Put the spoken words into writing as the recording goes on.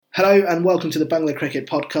Hello and welcome to the Bangla Cricket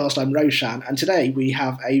Podcast. I'm Roshan, and today we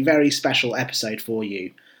have a very special episode for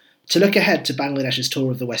you. To look ahead to Bangladesh's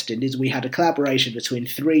tour of the West Indies, we had a collaboration between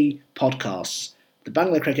three podcasts. The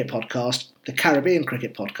Bangla Cricket Podcast, the Caribbean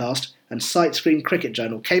Cricket Podcast, and Sight Screen Cricket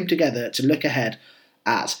Journal came together to look ahead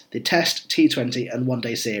at the Test, T20 and One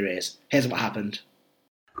Day series. Here's what happened.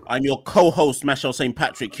 I'm your co-host, Mashal St.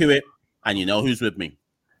 Patrick Hewitt, and you know who's with me.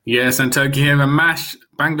 Yes, and Turkey here and Mash.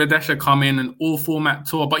 Bangladesh are coming an all-format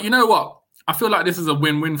tour. But you know what? I feel like this is a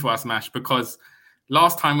win-win for us, Mash, because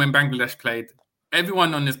last time when Bangladesh played,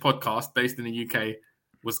 everyone on this podcast based in the UK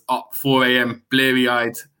was up 4 a.m.,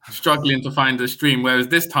 bleary-eyed, struggling to find a stream, whereas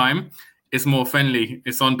this time it's more friendly.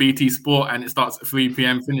 It's on BT Sport and it starts at 3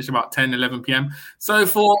 p.m., finish about 10, 11 p.m. So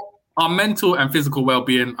for our mental and physical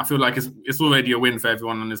well-being, I feel like it's already a win for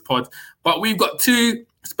everyone on this pod. But we've got two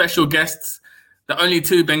special guests, the only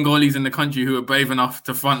two Bengalis in the country who are brave enough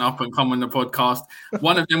to front up and come on the podcast.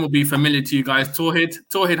 One of them will be familiar to you guys.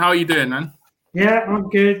 Tawhid, how are you doing, man? Yeah, I'm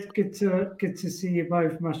good. Good to see you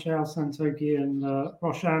both, Mashal, Santoki, and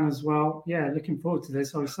Roshan as well. Yeah, looking forward to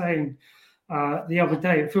this. I was saying the other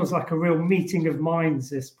day, it feels like a real meeting of minds,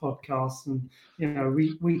 this podcast, and you know,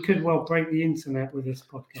 we could well break the internet with this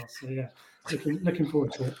podcast. So yeah, looking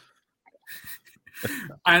forward to it.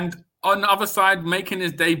 And on the other side, making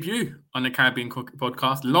his debut on the Caribbean Cricket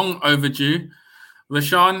Podcast, long overdue,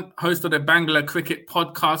 Roshan, host of the Bangla Cricket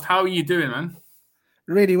Podcast. How are you doing, man?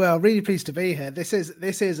 Really well. Really pleased to be here. This is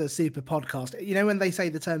a super podcast. You know, when they say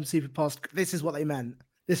the term super podcast, this is what they meant.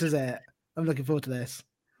 This is it. I'm looking forward to this.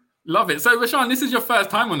 Love it. So, Roshan, this is your first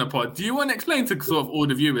time on the pod. Do you want to explain to sort of all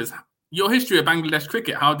the viewers your history of Bangladesh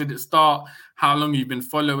cricket? How did it start? How long you've been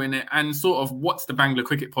following it? And sort of what's the Bangla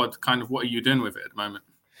Cricket Pod? Kind of what are you doing with it at the moment?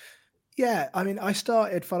 Yeah, I mean, I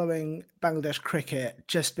started following Bangladesh cricket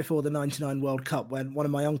just before the 99 World Cup when one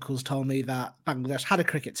of my uncles told me that Bangladesh had a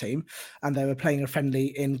cricket team and they were playing a friendly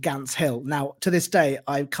in Gants Hill. Now, to this day,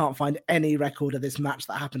 I can't find any record of this match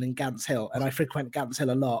that happened in Gants Hill, and I frequent Gants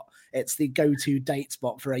Hill a lot. It's the go-to date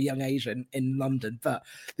spot for a young Asian in London, but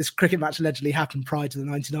this cricket match allegedly happened prior to the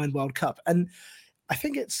 99 World Cup. And I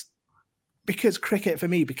think it's because cricket for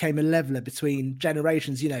me became a leveler between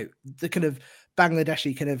generations. You know, the kind of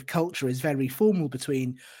Bangladeshi kind of culture is very formal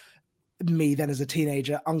between me then as a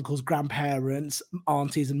teenager, uncles, grandparents,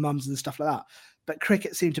 aunties and mums and stuff like that. But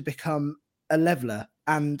cricket seemed to become a leveler.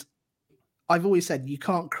 And I've always said you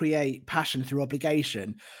can't create passion through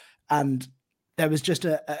obligation. And there was just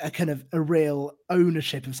a kind of a real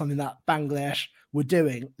ownership of something that Bangladesh were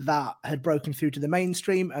doing that had broken through to the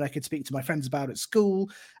mainstream, and I could speak to my friends about at school,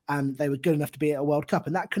 and they were good enough to be at a World Cup,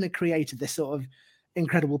 and that kind of created this sort of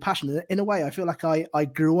incredible passion. In a way, I feel like I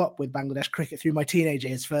grew up with Bangladesh cricket through my teenage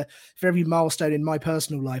years. For every milestone in my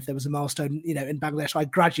personal life, there was a milestone, you know, in Bangladesh. I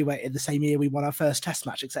graduated the same year we won our first test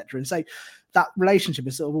match, etc. And so that relationship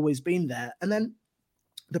has sort of always been there. And then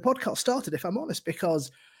the podcast started, if I'm honest,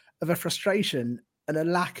 because of a frustration and a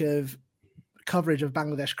lack of coverage of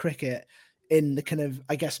Bangladesh cricket in the kind of,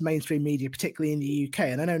 I guess, mainstream media, particularly in the UK.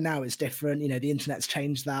 And I know now it's different, you know, the internet's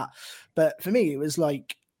changed that. But for me, it was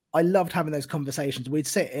like, I loved having those conversations. We'd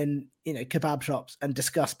sit in, you know, kebab shops and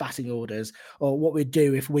discuss batting orders or what we'd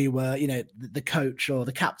do if we were, you know, the coach or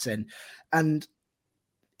the captain. And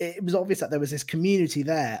it was obvious that there was this community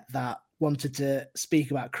there that wanted to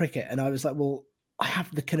speak about cricket. And I was like, well, I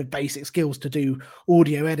have the kind of basic skills to do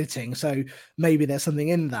audio editing. So maybe there's something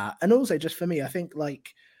in that. And also just for me, I think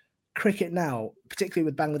like cricket now, particularly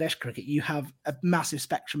with Bangladesh cricket, you have a massive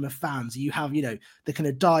spectrum of fans. You have, you know, the kind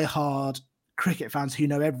of diehard cricket fans who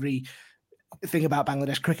know everything about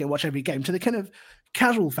Bangladesh cricket, watch every game, to the kind of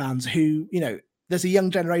casual fans who, you know, there's a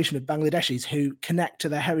young generation of Bangladeshis who connect to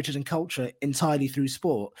their heritage and culture entirely through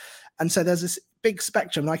sport. And so there's this big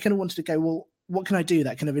spectrum. And I kind of wanted to go, well, what can I do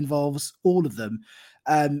that kind of involves all of them?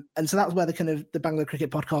 And so that's where the kind of the Bangla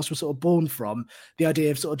Cricket Podcast was sort of born from, the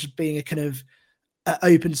idea of sort of just being a kind of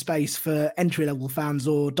open space for entry-level fans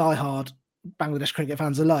or diehard Bangladesh cricket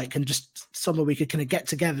fans alike, and just somewhere we could kind of get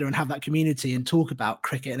together and have that community and talk about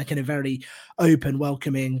cricket in a kind of very open,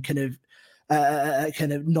 welcoming, kind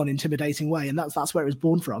of non-intimidating way. And that's where it was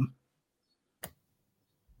born from.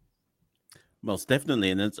 Most definitely.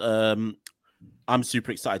 And it's, I'm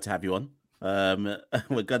super excited to have you on.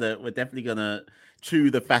 We're definitely gonna chew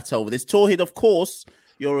the fat over this. Tawhid, of course,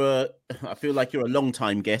 I feel like you're a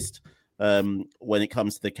long-time guest when it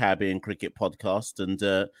comes to the Caribbean Cricket Podcast,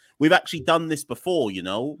 and we've actually done this before, you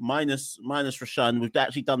know, minus Roshan. We've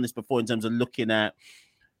actually done this before in terms of looking at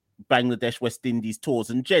Bangladesh West Indies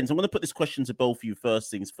tours. And gents, I'm going to put this question to both of you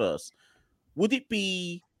first things first. Would it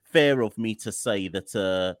be fair of me to say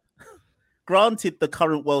that Granted, the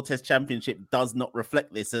current World Test Championship does not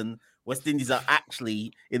reflect this, and West Indies are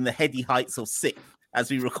actually in the heady heights of 6th as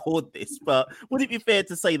we record this. But would it be fair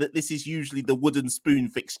to say that this is usually the wooden spoon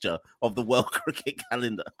fixture of the World Cricket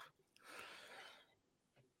calendar?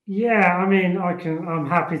 Yeah, I mean, I'm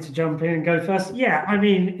happy to jump in and go first. Yeah, I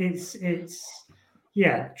mean, it's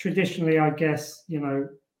traditionally, I guess,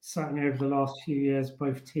 certainly over the last few years,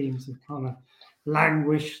 both teams have kind of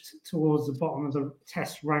languished towards the bottom of the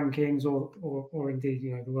Test rankings, or indeed,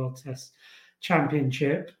 the World Test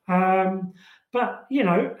Championship. But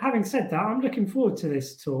having said that, I'm looking forward to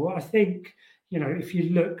this tour. I think, if you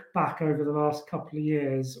look back over the last couple of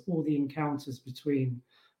years, all the encounters between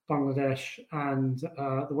Bangladesh and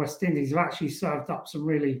the West Indies have actually served up some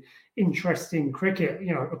really interesting cricket,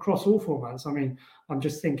 across all formats. I mean, I'm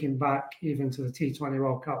just thinking back even to the T20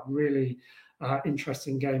 World Cup, really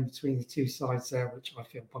interesting game between the two sides there, which I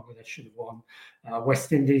feel Bangladesh should have won.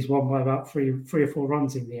 West Indies won by about three or four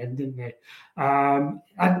runs in the end, didn't they?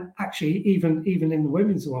 And actually, even in the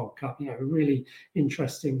Women's World Cup, a really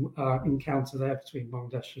interesting encounter there between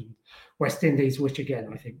Bangladesh and West Indies, which again,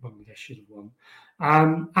 I think Bangladesh should have won.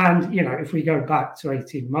 And if we go back to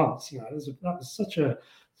 18 months, that was such a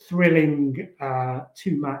thrilling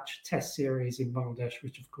two-match Test series in Bangladesh,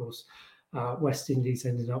 which of course West Indies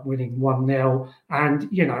ended up winning 1-0.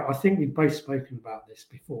 And I think we've both spoken about this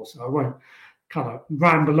before, so I won't kind of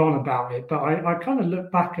ramble on about it. But I kind of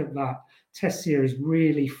look back at that Test series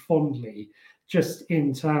really fondly, just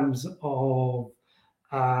in terms of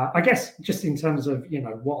I guess just in terms of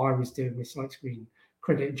what I was doing with Slight Screen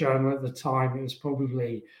Cricket Journal at the time. It was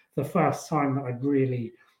probably the first time that I'd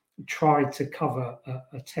really tried to cover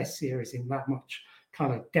a Test series in that much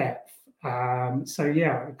kind of depth. So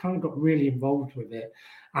yeah, I kind of got really involved with it.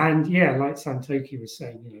 And yeah, like Santoki was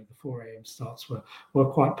saying, the 4 a.m. starts were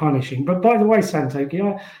quite punishing. But by the way, Santoki,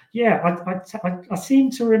 I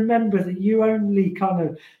seem to remember that you only kind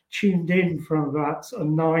of tuned in from about sort of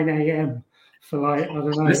 9 a.m. for like, I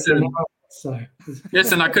don't know.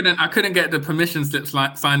 Listen, I couldn't get the permission slips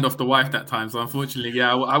signed off the wife that time. So unfortunately,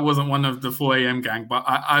 I wasn't one of the 4 a.m. gang, but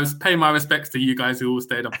I was paying my respects to you guys who all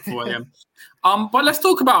stayed up at 4 a.m. But let's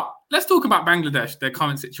talk about Bangladesh, their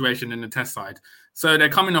current situation in the Test side. So they're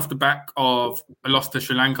coming off the back of a loss to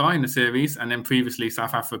Sri Lanka in the series, and then previously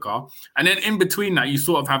South Africa, and then in between that, you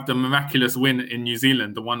sort of have the miraculous win in New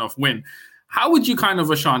Zealand, the one-off win. How would you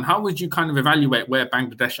Rashan, evaluate where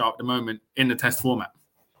Bangladesh are at the moment in the Test format?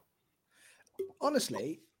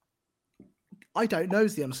 Honestly, I don't know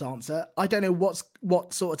is the honest answer. I don't know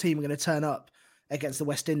what sort of team are going to turn up against the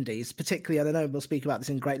West Indies, particularly, I don't know, we'll speak about this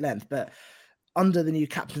in great length, but under the new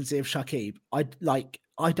captaincy of Shakib, I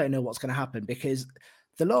don't know what's going to happen, because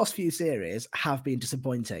the last few series have been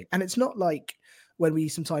disappointing. And it's not like when we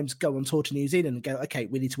sometimes go on tour to New Zealand and go, okay,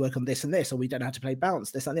 we need to work on this and this, or we don't know how to play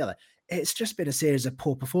balance, this and the other. It's just been a series of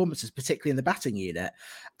poor performances, particularly in the batting unit.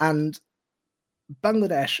 And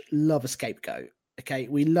Bangladesh love a scapegoat. Okay,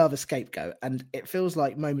 we love a scapegoat, and it feels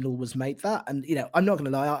like Mominul was made that. And I'm not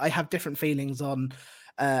going to lie, I have different feelings on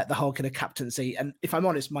the whole kind of captaincy. And if I'm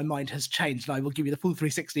honest, my mind has changed, and I will give you the full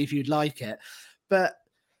 360 if you'd like it. But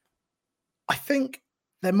I think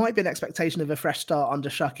there might be an expectation of a fresh start under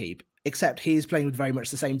Shakib, except he's playing with very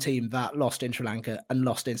much the same team that lost in Sri Lanka and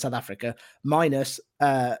lost in South Africa, minus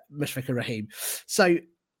Mushfiqur Rahim. So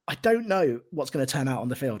I don't know what's going to turn out on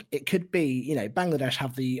the field. It could be, Bangladesh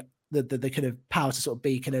have the kind of power to sort of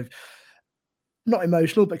be kind of not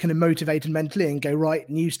emotional, but kind of motivated mentally and go, right,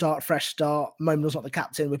 new start, fresh start. Mominul's not the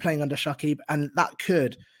captain. We're playing under Shakib. And that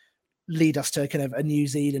could lead us to kind of a New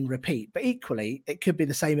Zealand repeat. But equally, it could be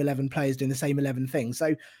the same 11 players doing the same 11 things.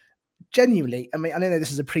 So genuinely, I mean, I know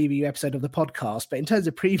this is a preview episode of the podcast, but in terms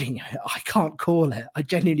of previewing it, I can't call it. I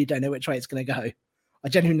genuinely don't know which way it's going to go. I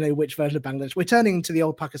genuinely know which version of Bangladesh. We're turning to the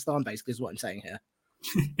old Pakistan, basically, is what I'm saying here.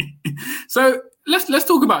 So let's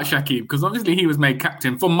talk about Shakib, because obviously he was made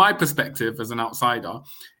captain. From my perspective as an outsider,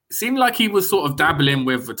 it seemed like he was sort of dabbling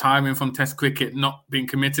with retiring from Test cricket, not being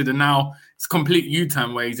committed, and now it's a complete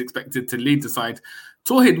U-turn where he's expected to lead the side.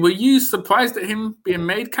 Tawhid, were you surprised at him being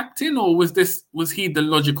made captain, or was he the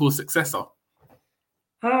logical successor?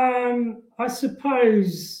 I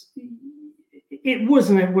suppose it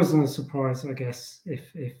wasn't a surprise, I guess, if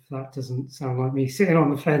that doesn't sound like me sitting on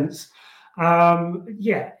the fence.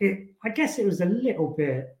 I guess it was a little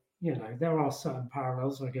bit, there are certain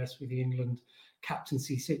parallels, I guess, with the England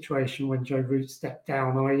captaincy situation when Joe Root stepped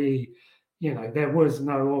down, i.e., there was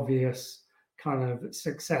no obvious kind of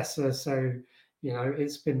successor. So,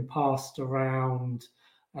 it's been passed around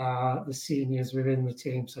the seniors within the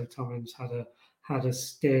team. So Tamim's had a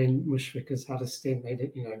stint, Mushfiqur's had a stint. They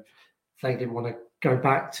didn't want to go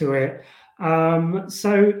back to it.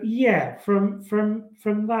 So yeah, from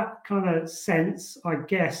that kind of sense, I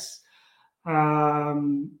guess,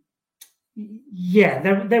 yeah,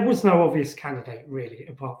 there was no obvious candidate really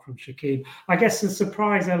apart from Shakib. I guess the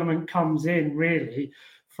surprise element comes in really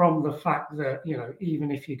from the fact that, you know, even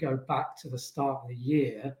if you go back to the start of the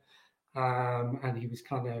year, and he was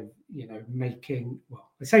kind of, you know, making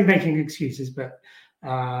excuses, but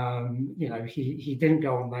you know, he didn't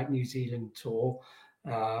go on that New Zealand tour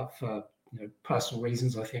for, you know, personal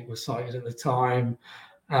reasons, I think, were cited at the time.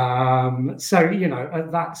 So, you know,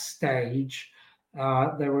 at that stage,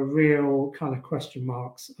 there were real kind of question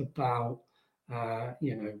marks about,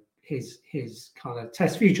 you know, his kind of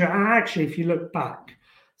test future. And actually, if you look back,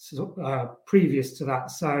 previous to that,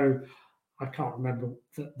 so I can't remember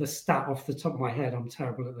the stat off the top of my head. I'm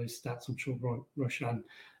terrible at those stats. I'm sure Roshan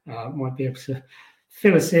might be able to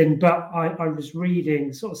fill us in. But I was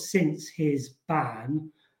reading sort of since his ban.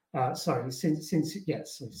 Since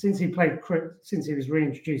he played, since he was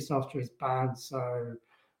reintroduced after his ban. So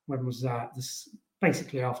when was that?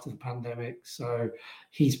 Basically after the pandemic. So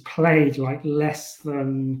he's played like less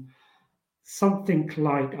than something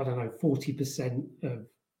like, I don't know, 40% of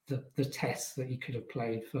the tests that he could have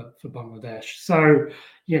played for Bangladesh. So,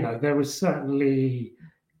 you know, there was certainly,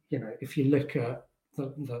 you know, if you look at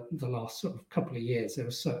the last sort of couple of years, there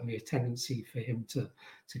was certainly a tendency for him to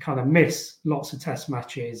kind of miss lots of test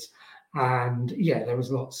matches. And yeah, there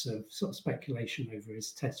was lots of sort of speculation over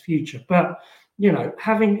his test future. But, you know,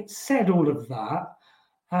 having said all of that,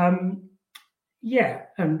 yeah,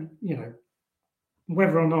 and, you know,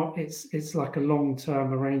 whether or not it's like a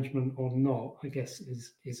long-term arrangement or not, I guess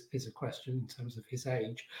is a question in terms of his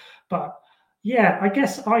age. But yeah, I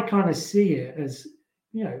guess I kind of see it as,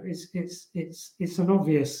 you know, it's an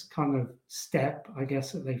obvious kind of step, I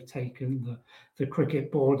guess, that they've taken, the cricket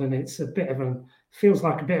board, and it's feels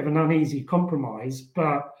like a bit of an uneasy compromise,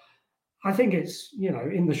 but I think it's, you know,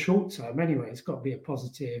 in the short term anyway, it's got to be a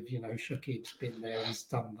positive. You know, Shakib's been there, he's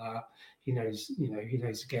done that. He knows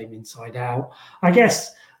the game inside out. I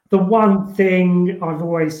guess the one thing I've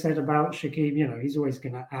always said about Shakib, you know, he's always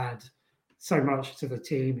going to add so much to the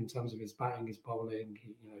team in terms of his batting, his bowling,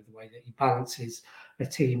 you know, the way that he balances a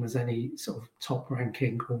team as any sort of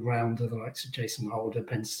top-ranking all-rounder, the likes of Jason Holder,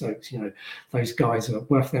 Ben Stokes, you know, those guys are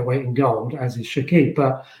worth their weight in gold, as is Shakib.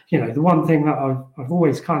 But, you know, the one thing that I've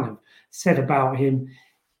always kind of said about him,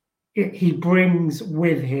 he brings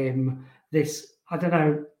with him this, I don't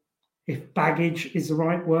know if baggage is the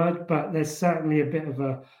right word, but there's certainly a bit of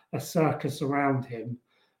a circus around him,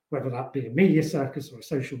 whether that be a media circus or a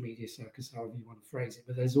social media circus, however you want to phrase it.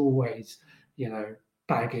 But there's always, you know,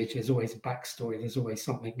 baggage, there's always a backstory, there's always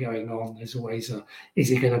something going on, there's always is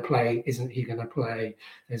he going to play, isn't he going to play,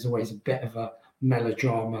 there's always a bit of a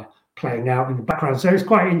melodrama playing out in the background. So it's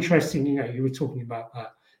quite interesting, you know, you were talking about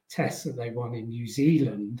that test that they won in New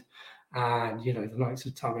Zealand, and, you know, the likes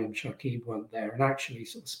of Tamim and Shakib weren't there, and actually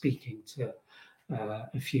sort of speaking to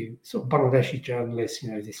a few sort of Bangladeshi journalists,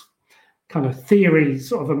 you know, this kind of theory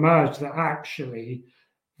sort of emerged that actually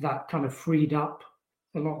that kind of freed up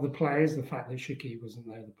a lot of the players, the fact that Shakib wasn't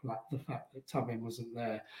there, the fact that Tamim wasn't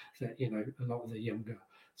there, that, you know, a lot of the younger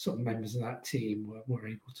sort of members of that team were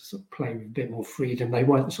able to sort of play with a bit more freedom. They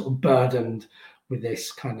weren't sort of burdened with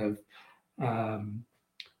this kind of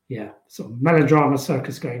sort of melodrama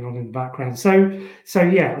circus going on in the background. So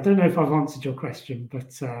yeah, I don't know if I've answered your question,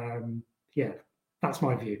 but yeah, that's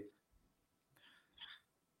my view.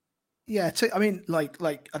 Yeah, I mean, like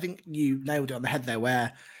I think you nailed it on the head there,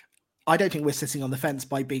 where I don't think we're sitting on the fence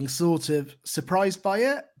by being sort of surprised by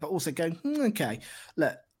it, but also going, okay,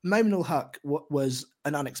 look, Momin Haq was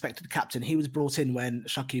an unexpected captain. He was brought in when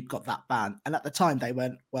Shakib got that ban, and at the time they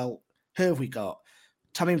went, well, who have we got?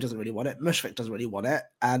 Tamim doesn't really want it. Mushfiq doesn't really want it.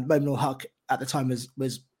 And Momin Haq at the time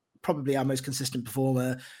was probably our most consistent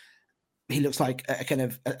performer. He looks like a kind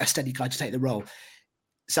of a steady guy to take the role.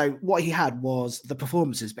 So what he had was the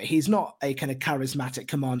performances, but he's not a kind of charismatic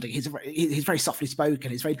commander. He's very softly spoken.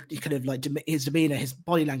 He's kind of like his demeanor, his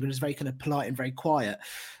body language is very kind of polite and very quiet.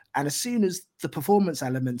 And as soon as the performance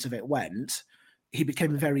element of it went, he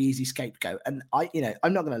became a very easy scapegoat. And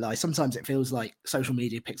I'm not going to lie, sometimes it feels like social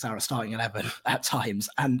media picks our starting 11 at times.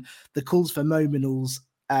 And the calls for Mominal's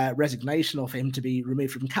resignation, or for him to be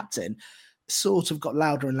removed from captain, sort of got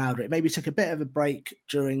louder and louder. It maybe took a bit of a break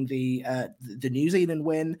during the New Zealand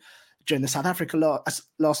win. During the South Africa loss,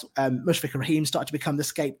 Mushfiq Rahim started to become the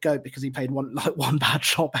scapegoat because he played one bad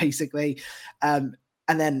shot, basically. And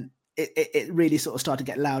then it really sort of started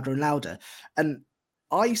to get louder and louder. And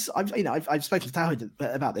I've spoken to Tawhid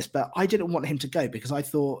about this, but I didn't want him to go because I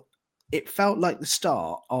thought it felt like the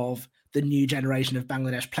start of the new generation of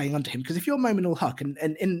Bangladesh playing under him. Because if you're Mominul Huq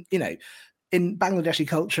and in Bangladeshi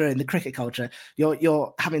culture, in the cricket culture,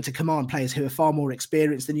 you're having to command players who are far more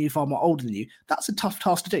experienced than you, far more older than you. That's a tough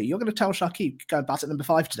task to do. You're going to tell Shakib, go and bat at number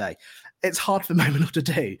 5 today. It's hard for Mominul to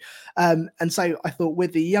do. And so I thought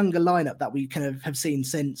with the younger lineup that we kind of have seen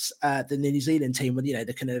since the New Zealand team, with,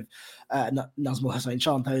 the kind of Nazmul Hussain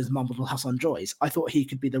Shantos, Mahmoud Hassan Joys, I thought he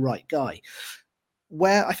could be the right guy.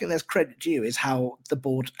 Where I think there's credit due is how the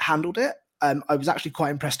board handled it. I was actually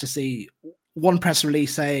quite impressed to see one press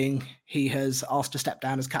release saying he has asked to step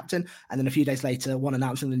down as captain, and then a few days later, one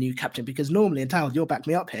announcing the new captain. Because normally, and Tal, you'll back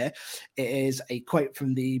me up here, it is a quote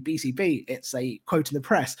from the BCB. It's a quote in the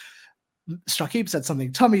press. Shakib said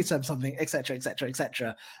something, Tommy said something, etc., etc.,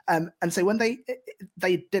 etc. And so when they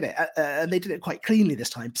did it, and they did it quite cleanly this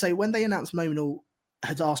time. So when they announced Mominul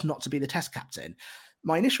had asked not to be the Test captain,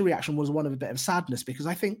 my initial reaction was one of a bit of sadness, because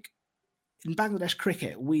I think in Bangladesh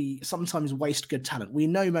cricket, we sometimes waste good talent. We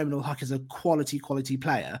know Mominul Huq is a quality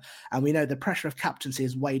player, and we know the pressure of captaincy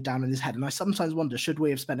is weighed down in his head. And I sometimes wonder, should we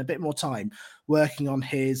have spent a bit more time working on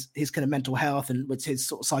his kind of mental health and with his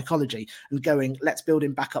sort of psychology, and going, let's build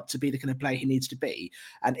him back up to be the kind of player he needs to be?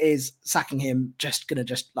 And is sacking him just going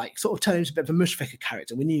to like sort of turn him into a bit of a Mushfiq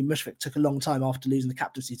character? We knew Mushfiq took a long time after losing the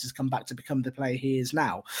captaincy to come back to become the player he is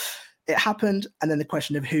now. It happened, and then the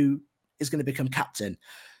question of who is going to become captain.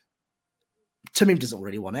 Tamim doesn't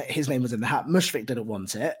really want it. His name was in the hat. Mushfiq didn't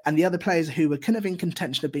want it. And the other players who were kind of in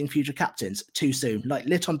contention of being future captains too soon, like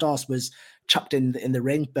Liton Das was chucked in the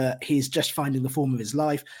ring, but he's just finding the form of his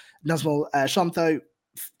life. Nazmul Shanto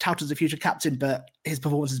touted as a future captain, but his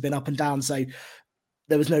performance has been up and down. So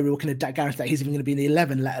there was no real kind of guarantee that he's even going to be in the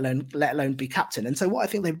 11, let alone be captain. And so what I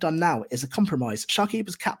think they've done now is a compromise. Shakib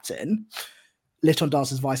as captain, Liton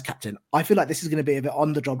Das as vice captain. I feel like this is going to be a bit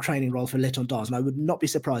on-the-job training role for Liton Das, and I would not be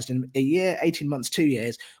surprised in a year, 18 months, 2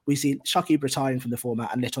 years, we see Shakib retiring from the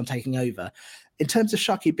format and Liton taking over. In terms of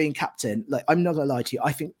Shakib being captain, like, I'm not going to lie to you,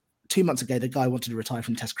 I think 2 months ago the guy wanted to retire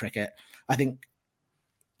from Test cricket. I think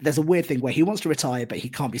there's a weird thing where he wants to retire, but he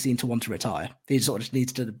can't be seen to want to retire. He sort of just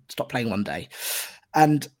needs to stop playing one day.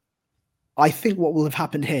 And I think what will have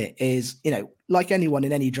happened here is, like anyone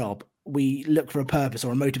in any job, we look for a purpose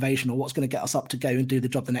or a motivation or what's going to get us up to go and do the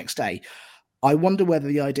job the next day. I wonder whether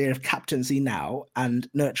the idea of captaincy now and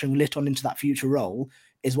nurturing Liton into that future role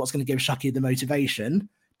is what's going to give Shakib the motivation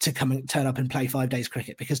to come and turn up and play 5 days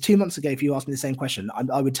cricket. Because 2 months ago, if you asked me the same question,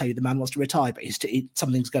 I would tell you the man wants to retire, but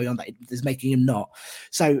something's going on that is making him not.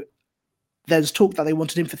 So there's talk that they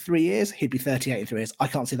wanted him for 3 years. He'd be 38 in 3 years. I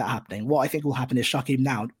can't see that happening. What I think will happen is Shakib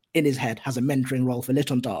now, in his head, has a mentoring role for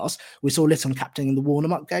Liton Das. We saw Liton captaining in the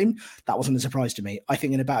Warner-up game. That wasn't a surprise to me. I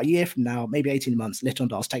think in about a year from now, maybe 18 months, Liton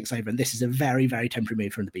Das takes over, and this is a very, very temporary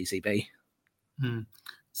move from the BCB.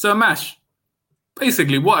 So, Mash,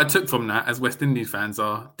 basically what I took from that as West Indies fans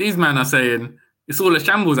are, these men are saying it's all a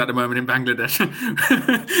shambles at the moment in Bangladesh.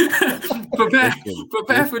 prepare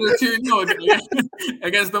for the 2-0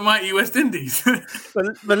 against the mighty West Indies.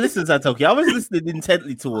 but listen, Santoki, I was listening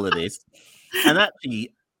intently to all of this, and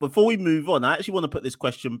actually, before we move on, I actually want to put this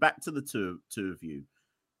question back to the two of you.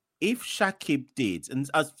 If Shakib did, and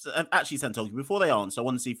actually, Santoki, before they answer, I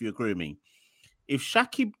want to see if you agree with me. If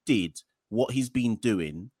Shakib did what he's been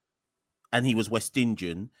doing, and he was West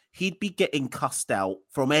Indian, he'd be getting cussed out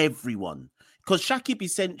from everyone. Because Shakib,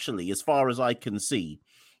 essentially, as far as I can see,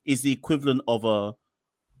 is the equivalent of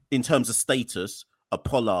in terms of status, a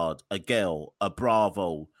Pollard, a Gale, a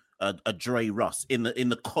Bravo, a Dre Russ in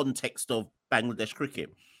the context of Bangladesh cricket.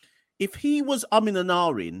 If he was umming and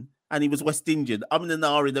ahhing and he was West Indian, umming and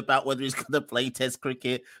ahhing about whether he's going to play Test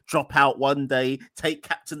cricket, drop out one day, take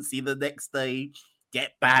captaincy the next day,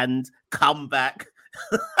 get banned, come back.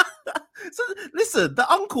 So listen,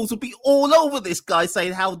 the uncles would be all over this guy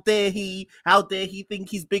saying, how dare he think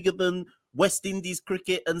he's bigger than West Indies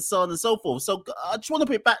cricket and so on and so forth. So I just want to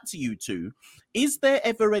put it back to you two. Is there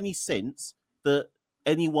ever any sense that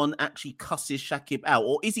anyone actually cusses Shakib out,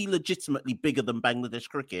 or is he legitimately bigger than Bangladesh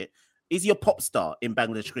cricket? Is he a pop star in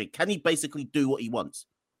Bangladesh cricket? Can he basically do what he wants?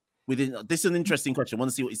 This is an interesting question. I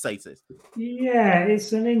want to see what he says. Yeah,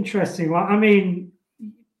 it's an interesting one. I mean,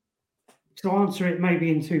 to answer it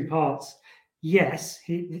maybe in two parts, yes,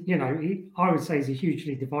 I would say he's a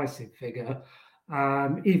hugely divisive figure,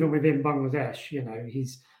 even within Bangladesh.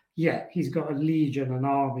 He's got a legion, an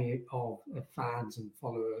army of fans and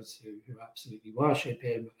followers who absolutely worship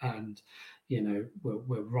him, and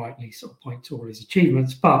will rightly sort of point to all his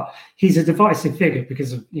achievements. But he's a divisive figure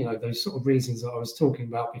because of those sort of reasons that I was talking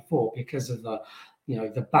about before, because of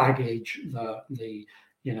the baggage,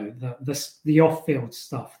 the off-field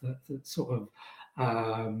stuff that sort of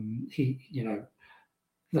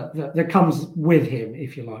that comes with him,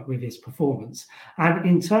 if you like, with his performance. And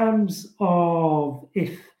in terms of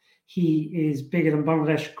if he is bigger than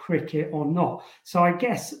Bangladesh cricket or not, so I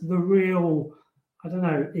guess the real, I don't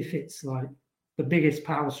know if it's like the biggest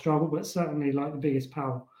power struggle, but certainly like the biggest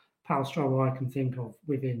power struggle I can think of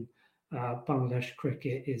within Bangladesh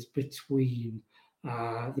cricket is between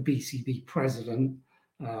the BCB president,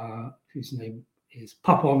 whose name is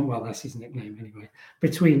Papon, well, that's his nickname anyway,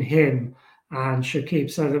 between him and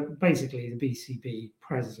Shakib. So that basically the BCB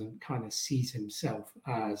president kind of sees himself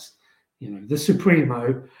as, the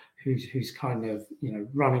supremo who's kind of,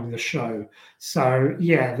 running the show. So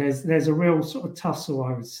yeah, there's a real sort of tussle,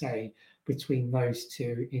 I would say, between those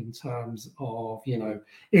two in terms of,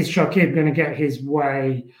 is Shakib going to get his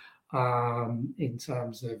way in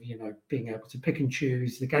terms of, being able to pick and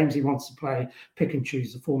choose the games he wants to play, pick and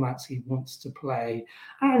choose the formats he wants to play.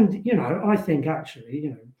 And, I think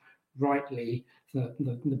actually, rightly,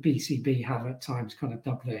 the BCB have at times kind of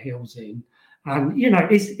dug their heels in. And,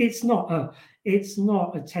 it's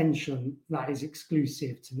not a tension that is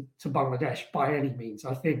exclusive to Bangladesh by any means.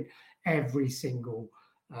 I think every single,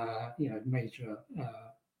 major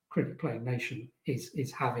cricket playing nation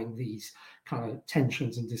is having these kind of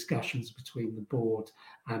tensions and discussions between the board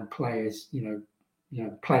and players,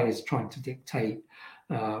 players trying to dictate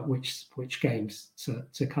which games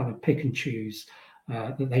to kind of pick and choose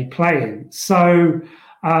that they play in. So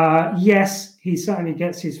yes, he certainly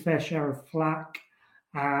gets his fair share of flack.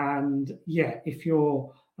 And yeah, if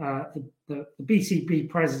you're the BCB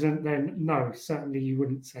president, then no, certainly you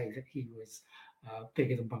wouldn't say that he was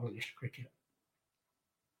bigger than Bangladesh cricket.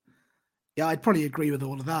 Yeah, I'd probably agree with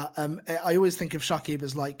all of that. I always think of Shakib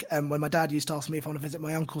as like when my dad used to ask me if I want to visit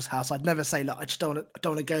my uncle's house, I'd never say, look, I just don't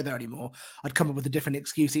want to go there anymore. I'd come up with a different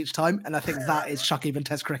excuse each time. And I think that is Shakib and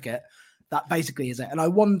Test cricket. That basically is it. And I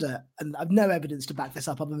wonder, and I've no evidence to back this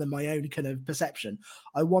up other than my own kind of perception.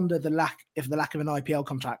 I wonder if the lack of an IPL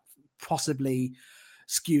contract possibly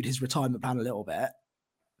skewed his retirement plan a little bit.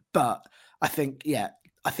 But I think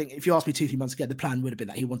if you asked me 2-3 months ago, the plan would have been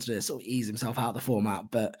that he wanted to sort of ease himself out of the format.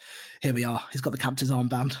 But here we are. He's got the captain's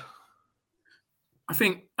armband. I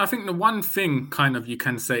think the one thing kind of you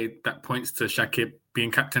can say that points to Shakib being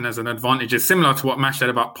captain as an advantage is similar to what Mash said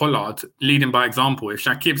about Pollard, leading by example. If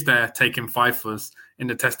Shakib's there taking fifers in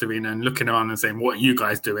the test arena and looking around and saying, what are you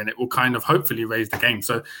guys doing? It will kind of hopefully raise the game.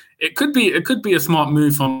 So it could be a smart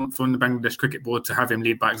move from the Bangladesh Cricket Board to have him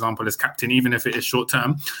lead by example as captain, even if it is short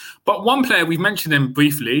term. But one player, we've mentioned him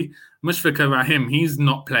briefly, Mushfiqur Rahim, he's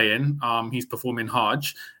not playing. He's performing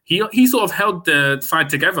Hajj. He sort of held the side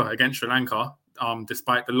together against Sri Lanka,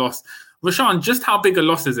 despite the loss. Roshan, just how big a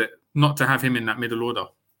loss is it not to have him in that middle order?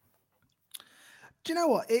 Do you know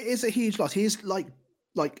what? It is a huge loss. He's like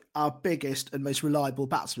our biggest and most reliable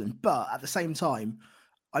batsman, but at the same time,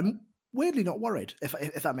 I'm weirdly not worried,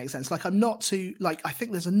 if that makes sense. Like, I'm not too, like, I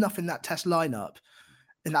think there's enough in that test lineup,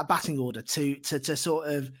 in that batting order to sort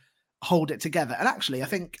of hold it together. And actually, I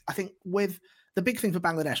think with the big thing for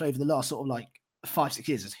Bangladesh over the last sort of like 5-6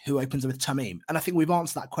 years is who opens with Tamim. And I think we've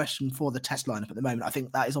answered that question for the test lineup at the moment. I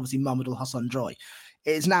think that is obviously Mahmudul Hassan Joy.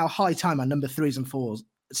 It is now high time our number 3s and 4s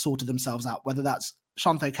sorted themselves out, whether that's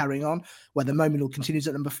Shantho carrying on, whether Mominul continues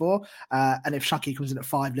at number 4, and if Shaki comes in at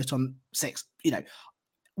 5, Lit on 6,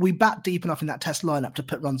 we bat deep enough in that test lineup to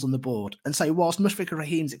put runs on the board. And so whilst Mushfiqur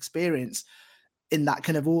Rahim's experience in that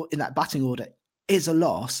in that batting order is a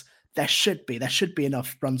loss, there should be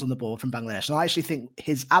enough runs on the board from Bangladesh. And I actually think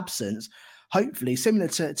his absence, hopefully similar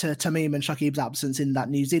to Tamim and Shakib's absence in that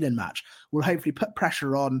New Zealand match, will hopefully put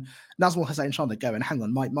pressure on Nazmul Hussain Chanda going, hang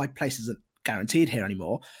on, my place isn't guaranteed here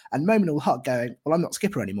anymore. And Mominul Huq going, well, I'm not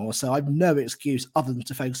skipper anymore, so I've no excuse other than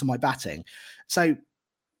to focus on my batting. So,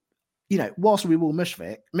 whilst we will miss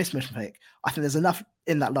Mushfiq, I think there's enough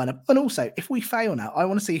in that lineup. And also, if we fail now, I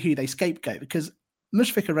want to see who they scapegoat, because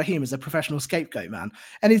Mushfiqur Rahim is a professional scapegoat, man.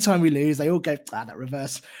 Anytime we lose, they all go, that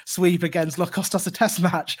reverse sweep against cost us a test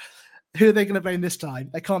match. Who are they going to blame this time?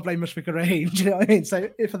 They can't blame Mushfiqur Rahim. Do you know what I mean? So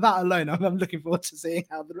for that alone, I'm looking forward to seeing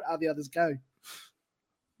how the others go.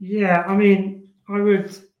 Yeah, I mean, I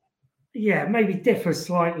would, maybe differ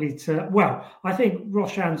slightly I think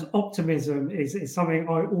Roshan's optimism is something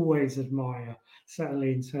I always admire,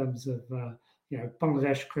 certainly in terms of,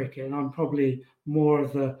 Bangladesh cricket. And I'm probably more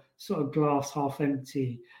of the sort of glass half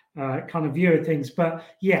empty kind of view of things. But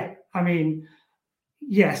yeah, I mean,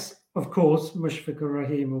 yes, of course, Mushfiqur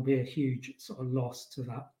Rahim will be a huge sort of loss to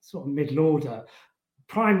that sort of middle order,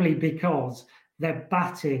 primarily because their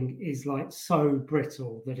batting is like so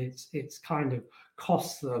brittle that it's kind of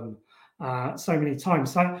cost them so many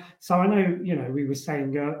times. So I know, we were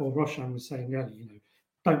saying, or Roshan was saying earlier,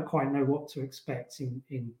 don't quite know what to expect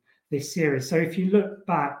in this series. So if you look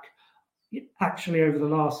back, actually over the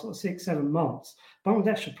last 6-7 months,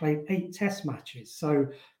 Bangladesh have played 8 test matches. So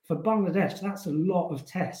for Bangladesh, that's a lot of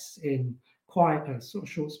tests in quite a sort of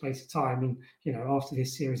short space of time. And, you know, after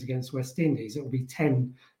this series against West Indies, it will be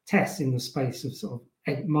 10 tests in the space of sort of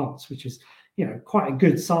 8 months, which is, you know, quite a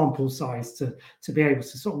good sample size to be able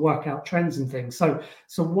to sort of work out trends and things. So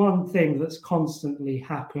one thing that's constantly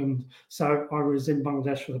happened. So I was in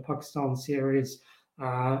Bangladesh for the Pakistan series.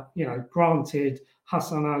 You know, granted,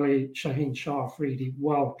 Hassan Ali, Shaheen Shah Afridi,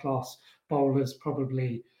 world-class bowlers,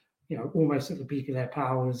 probably, you know, almost at the peak of their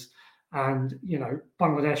powers. And, you know,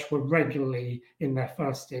 Bangladesh were regularly in their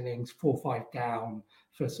first innings 4-5 down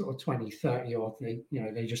for sort of 20, 30 odd.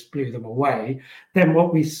 They just blew them away. Then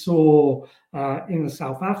what we saw in the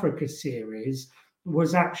South Africa series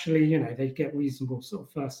was actually, you know, they'd get reasonable sort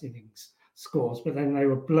of first innings scores, but then they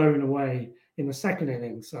were blown away in the second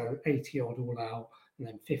innings. So 80 odd all out, and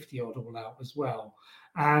then 50 odd all out as well.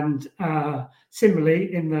 And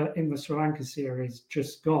similarly, in the Sri Lanka series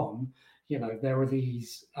just gone, you know, there were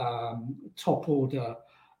these top order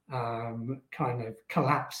kind of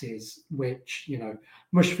collapses, which, you know,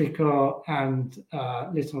 Mushfiqur and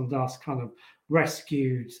Liton Das kind of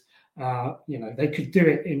rescued. You know, they could do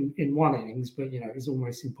it in one innings, but, you know, it was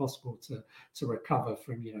almost impossible to recover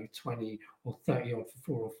from, you know, 20 or 30 odd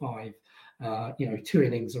for 4 or 5, you know, 2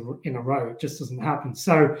 innings in a row. It just doesn't happen.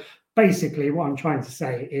 So basically what I'm trying to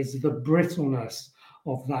say is the brittleness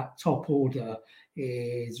of that top order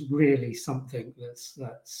is really something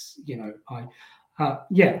that's you know,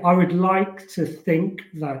 I would like to think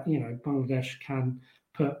that, you know, Bangladesh can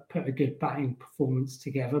put a good batting performance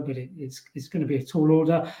together, but it's going to be a tall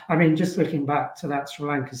order. I mean, just looking back to that Sri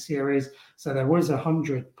Lanka series, so there was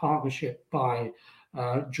 100 partnership by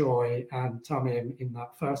Joy and Tamim in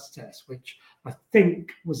that first test, which I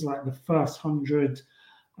think was like the first 100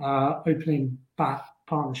 opening bat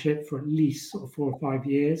partnership for at least sort of 4 or 5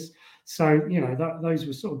 years. So, you know, those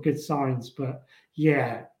were sort of good signs, but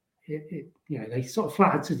yeah, it you know, they sort of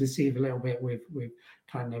flattered to deceive a little bit with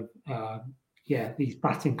kind of these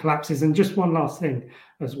batting collapses. And just one last thing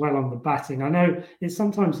as well on the batting. I know it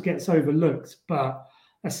sometimes gets overlooked, but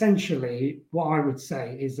essentially what I would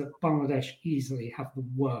say is that Bangladesh easily have the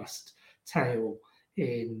worst tail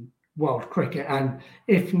in world cricket. And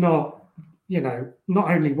if not, you know,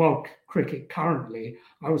 not only world cricket currently,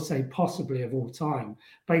 I would say possibly of all time.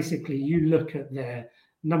 Basically, you look at their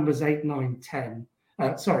numbers 8, 9, 10.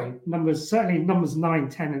 Certainly numbers 9,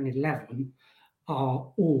 10, and 11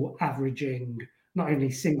 are all averaging not only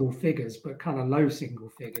single figures, but kind of low single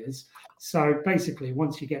figures. So basically,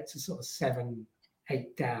 once you get to sort of 7,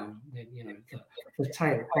 8 down, then, you know, the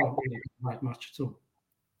tail can't really like much at all.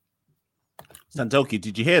 Santoki,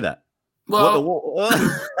 did you hear that? Well,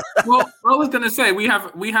 well, I was going to say we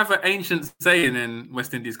have an ancient saying in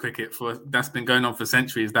West Indies cricket that's been going on for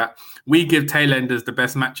centuries, that we give tailenders the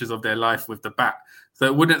best matches of their life with the bat. So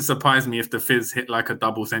it wouldn't surprise me if the Fizz hit like a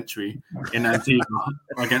double century in Antigua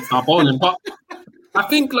against our bowling. But I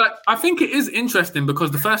think it is interesting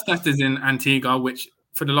because the first test is in Antigua, which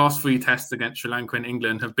for the last 3 tests against Sri Lanka and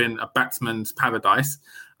England have been a batsman's paradise.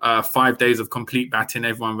 5 days of complete batting,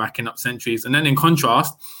 everyone racking up centuries. And then in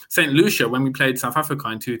contrast, St. Lucia, when we played South Africa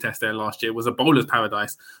in 2 tests there last year, was a bowler's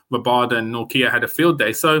paradise. Rabada and Norkia had a field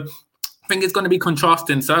day. So I think it's going to be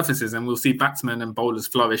contrasting surfaces, and we'll see batsmen and bowlers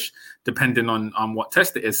flourish depending on what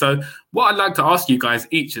test it is. So what I'd like to ask you guys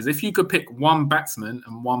each is if you could pick one batsman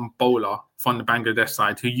and one bowler from the Bangladesh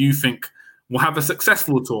side who you think will have a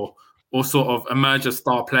successful tour or sort of emerge as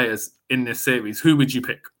star players in this series, who would you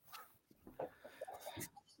pick?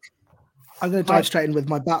 I'm going to dive straight in with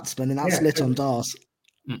my batsman, and that's Liton Das.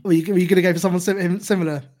 Were you going to go for someone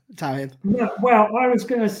similar, Tawhid? Yeah, well, I was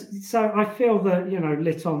going to. So I feel that, you know,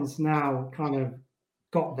 Liton's now kind of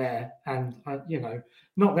got there, and you know,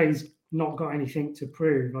 not that he's not got anything to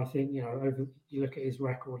prove. I think, you know, you look at his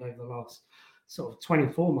record over the last sort of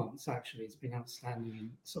 24 months. Actually, it's been outstanding in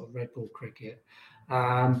sort of red ball cricket. But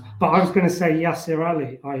I was going to say Yasir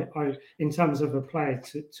Ali. I in terms of a player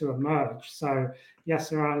to emerge. So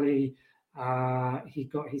Yasir Ali. He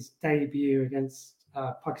got his debut against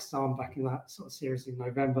Pakistan back in that sort of series in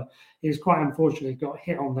November. He was quite unfortunately got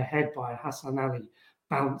hit on the head by a Hassan Ali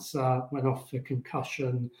bouncer, went off for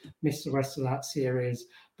concussion, missed the rest of that series,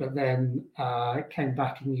 but then came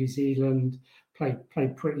back in New Zealand,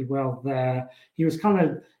 played pretty well there. He was kind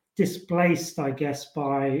of displaced, I guess,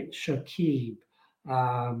 by Shakib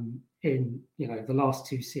in, you know, the last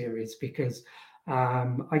 2 series because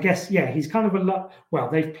I guess, he's kind of a lot. Well,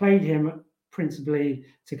 they've played him principally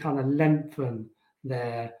to kind of lengthen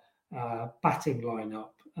their batting lineup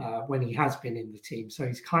when he has been in the team. So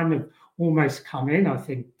he's kind of almost come in, I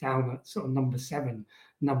think, down at sort of number 7,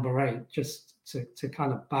 number 8, just to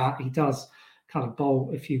kind of bat. He does kind of bowl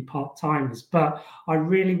a few part-timers, but I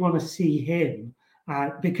really want to see him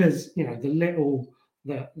because, you know, the little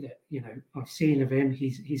that you know I've seen of him,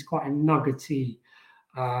 he's quite a nuggety,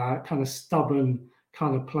 kind of stubborn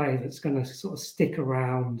kind of play that's going to sort of stick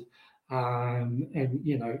around. And,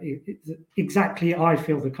 you know, exactly, I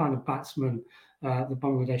feel, the kind of batsman the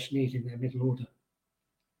Bangladesh need in their middle order.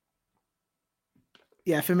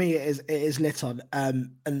 Yeah, for me, it is Litton.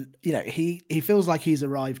 And, you know, he feels like he's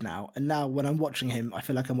arrived now. And now when I'm watching him, I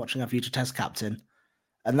feel like I'm watching our future Test captain.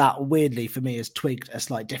 And that, weirdly, for me, has twigged a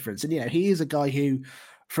slight difference. And, you know, he is a guy who,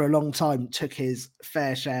 for a long time, took his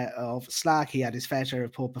fair share of slack. He had his fair share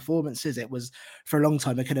of poor performances. It was, for a long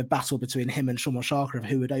time, a kind of battle between him and Shomal Shaka of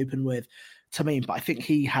who would open with Tamim. But I think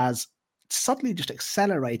he has suddenly just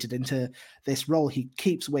accelerated into this role. He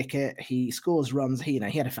keeps wicket, he scores runs. He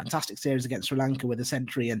had a fantastic series against Sri Lanka with a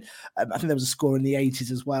century, and I think there was a score in the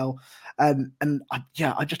 80s as well. I'm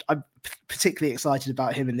particularly excited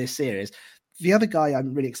about him in this series. The other guy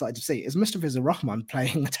I'm really excited to see is Mustafizur Rahman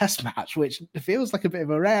playing a Test match, which feels like a bit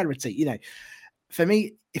of a rarity. You know, for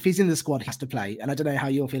me, if he's in the squad, he has to play. And I don't know how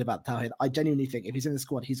you'll feel about Tawhid. I genuinely think if he's in the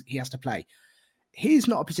squad, he has to play. He's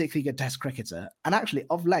not a particularly good Test cricketer. And actually,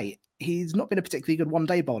 of late, he's not been a particularly good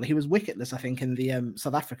one-day bowler. He was wicketless, I think, in the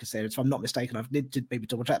South Africa series, if I'm not mistaken. I need to maybe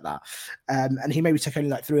double-check that. And he maybe took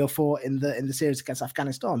only like 3 or 4 in the series against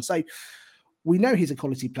Afghanistan. So we know he's a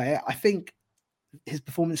quality player. I think his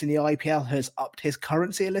performance in the IPL has upped his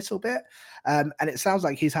currency a little bit. And it sounds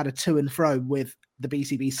like he's had a to and fro with the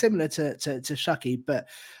BCB, similar to Shucky, but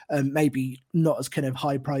maybe not as kind of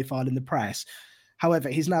high profile in the press. However,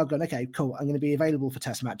 he's now gone, okay, cool, I'm going to be available for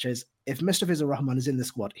Test matches. If Mustafizur Rahman is in the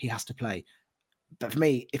squad, he has to play. But for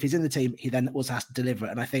me, if he's in the team, he then also has to deliver.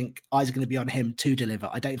 And I think eyes are going to be on him to deliver.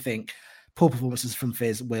 I don't think poor performances from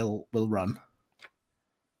Fizz will run.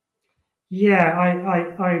 Yeah,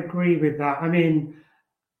 I agree with that. I mean,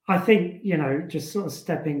 I think, you know, just sort of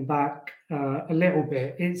stepping back a little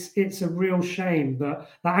bit, it's a real shame that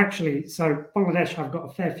actually, so Bangladesh have got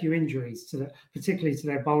a fair few injuries particularly to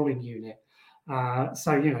their bowling unit.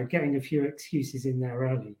 So, you know, getting a few excuses in there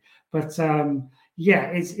early. But yeah,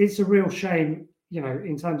 it's a real shame, you know,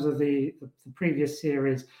 in terms of the previous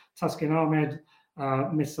series. Tuskin Ahmed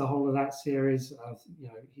missed the whole of that series. You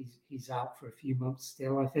know, he's out for a few months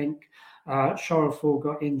still, I think. Shorafor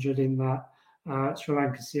got injured in that Sri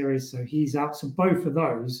Lanka series, so he's out. So both of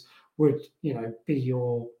those would, you know, be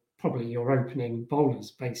probably your opening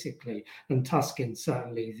bowlers, basically. And Tuskin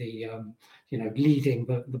certainly the, you know, leading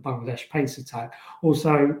the Bangladesh pace attack.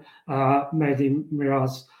 Also, Mehdi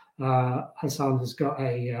Miraz Hassan has got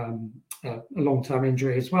a long-term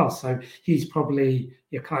injury as well. So he's probably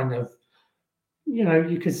your kind of, you know,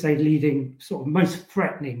 you could say leading, sort of most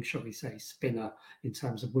threatening, shall we say, spinner in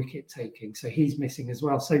terms of wicket taking. So he's missing as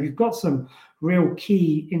well. So you've got some real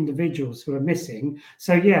key individuals who are missing.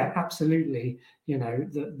 So yeah, absolutely, you know,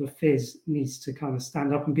 the Fizz needs to kind of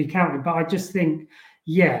stand up and be counted. But I just think,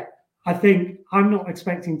 yeah, I think I'm not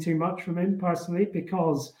expecting too much from him personally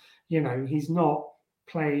because, you know, he's not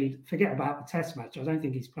played, forget about the Test match. I don't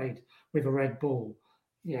think he's played with a red ball,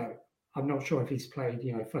 you know. I'm not sure if he's played,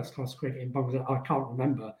 you know, first-class cricket in Bangladesh. I can't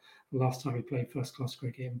remember the last time he played first-class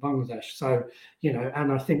cricket in Bangladesh. So, you know,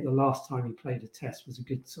 and I think the last time he played a Test was a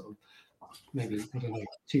good sort of, maybe, I don't know,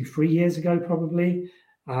 2-3 years ago, probably.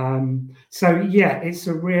 So, yeah, it's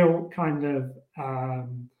a real kind of,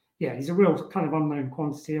 he's a real kind of unknown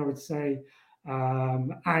quantity, I would say.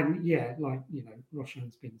 And, yeah, like, you know,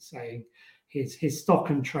 Roshan's been saying, his stock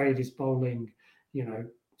and trade is bowling, you know,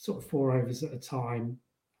 sort of 4 overs at a time,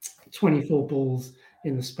 24 balls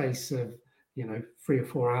in the space of, you know, 3 or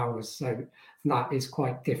 4 hours. So that is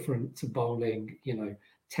quite different to bowling, you know,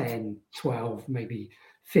 10, 12, maybe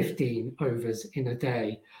 15 overs in a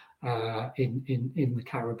day in the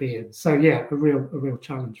Caribbean. So yeah, a real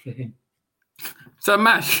challenge for him. So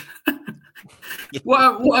Mash,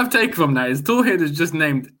 what I've taken from that is Tawhid has just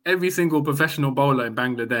named every single professional bowler in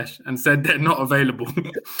Bangladesh and said they're not available.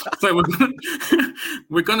 So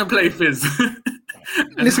we're gonna play Fizz.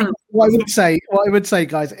 Listen, what I would say,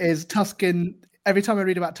 guys, is Tuskin. Every time I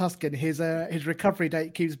read about Tuskin, his recovery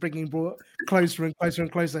date keeps brought closer and closer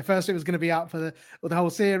and closer. First, it was going to be out for the whole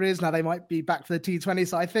series. Now they might be back for the T20.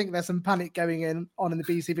 So I think there's some panic going on in the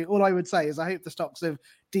BCB. All I would say is I hope the stocks of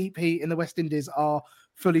Deep Heat in the West Indies are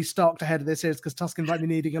fully stocked ahead of this series because Tuskin might be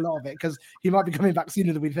needing a lot of it because he might be coming back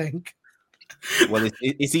sooner than we think. Well,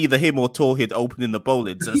 it's either him or Tawhid opening the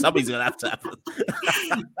bowling, so something's gonna have to happen.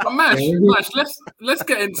 But Mash, let's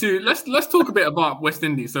get into let's talk a bit about West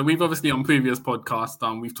Indies. So we've obviously on previous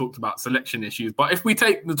podcasts we've talked about selection issues, but if we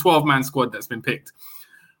take the 12-man squad that's been picked,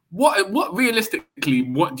 what realistically,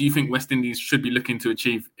 what do you think West Indies should be looking to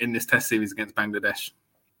achieve in this Test series against Bangladesh?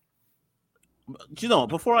 Do you know what?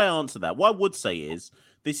 Before I answer that, what I would say is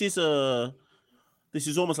this is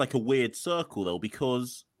almost like a weird circle though,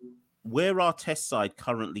 because where our test side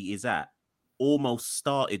currently is at almost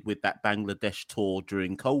started with that Bangladesh tour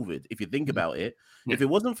during COVID. If you think about it, if it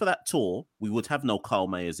wasn't for that tour, we would have no Carl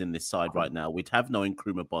Mayers in this side right now. We'd have no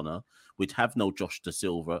Nkrumah Bonner. We'd have no Josh Da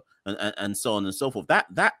Silva and so on and so forth.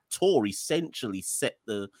 That tour essentially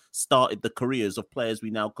started the careers of players we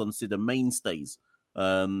now consider mainstays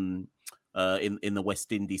in the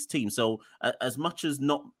West Indies team. So as much as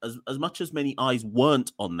many eyes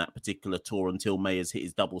weren't on that particular tour until Mayers hit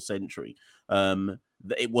his double century,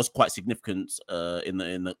 it was quite significant in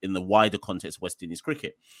the wider context of West Indies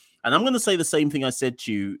cricket. And I'm going to say the same thing I said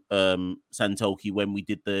to you, Santoki, when we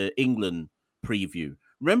did the England preview.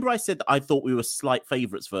 Remember I said I thought we were slight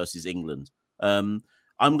favourites versus England. I'm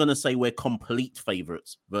going to say we're complete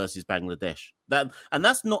favourites versus Bangladesh.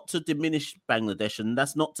 That's not to diminish Bangladesh, and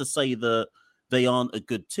that's not to say that they aren't a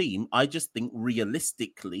good team. I just think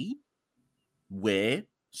realistically, we're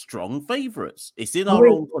strong favourites. It's in our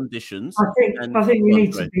own conditions. I think we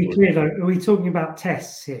need to be clear though. Are we talking about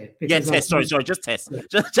tests here? Yeah, tests. Sorry, just tests. Yeah.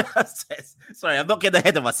 Just tests. Sorry, I'm not getting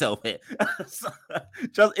ahead of myself here.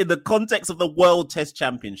 Just in the context of the World Test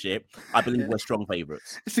Championship, I believe we're strong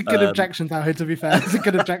favourites. It's a good objection, Tawhid, to be fair. It's a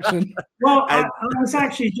good objection. Well, I was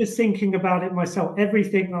actually just thinking about it myself.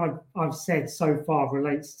 Everything I've said so far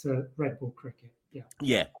relates to red ball cricket. Yeah.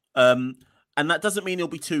 Yeah. And that doesn't mean it'll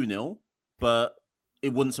be 2-0, but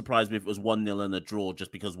it wouldn't surprise me if it was 1-0 and a draw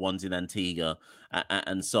just because one's in Antigua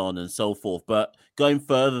and so on and so forth. But going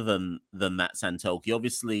further than that, Santoki,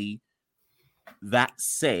 obviously, that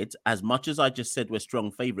said, as much as I just said we're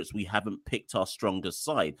strong favourites, we haven't picked our strongest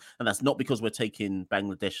side. And that's not because we're taking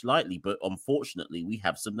Bangladesh lightly, but unfortunately, we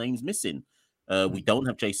have some names missing. We don't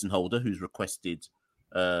have Jason Holder, who's requested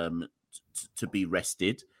to be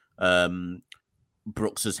rested.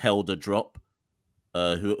 Brooks has held a drop.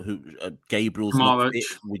 Gabriel's not fit.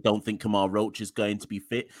 We don't think Kamar Roach is going to be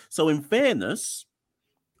fit. So in fairness,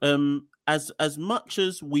 as much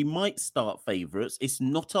as we might start favourites, it's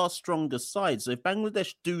not our strongest side. So if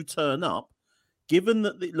Bangladesh do turn up, given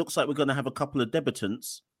that it looks like we're going to have a couple of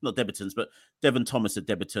debutants, not debutants, but Devon Thomas a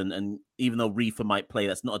debutant, and even though Reefer might play,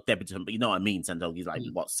 that's not a debutant, but you know what I mean, Santoki, he's like,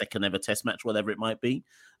 second ever test match, whatever it might be.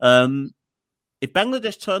 If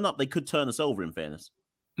Bangladesh turn up, they could turn us over, in fairness.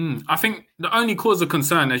 I think the only cause of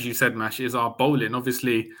concern, as you said, Mash, is our bowling.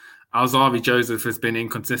 Obviously, Alzari Joseph has been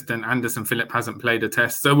inconsistent. Anderson Phillip hasn't played a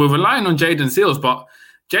test. So we're relying on Jayden Seales. But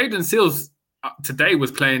Jayden Seales today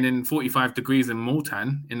was playing in 45 degrees in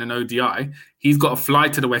Multan in an ODI. He's got to fly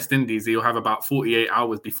to the West Indies. He'll have about 48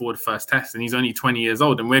 hours before the first test. And he's only 20 years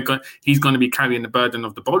old. And he's going to be carrying the burden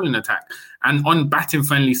of the bowling attack. And on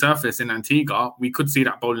batting-friendly surface in Antigua, we could see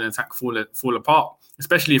that bowling attack fall apart,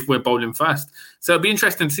 especially if we're bowling first. So it'll be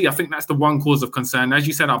interesting to see. I think that's the one cause of concern. As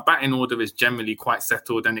you said, our batting order is generally quite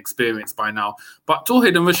settled and experienced by now. But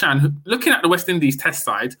Tawhid and Roshan, looking at the West Indies test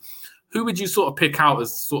side, who would you sort of pick out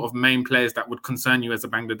as sort of main players that would concern you as a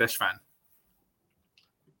Bangladesh fan?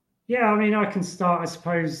 Yeah, I mean, I can start, I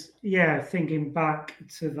suppose, thinking back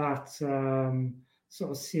to that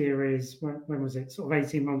sort of series, when was it? Sort of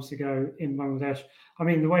 18 months ago in Bangladesh. I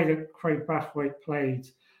mean, the way that Craig Brathwaite played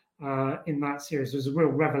in that series was a real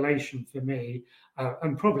revelation for me,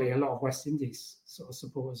 and probably a lot of West Indies sort of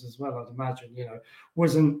supporters as well, I'd imagine.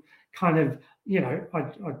 Wasn't kind of, I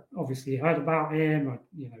obviously heard about him, I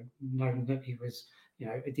known that he was,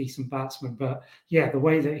 a decent batsman, but the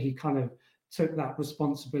way that he kind of took that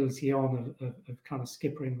responsibility on of kind of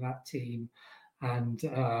skippering that team and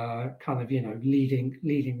kind of,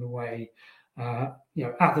 leading the way, at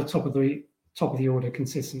the top of the order,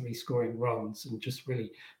 consistently scoring runs and just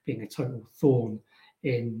really being a total thorn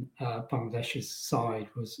in Bangladesh's side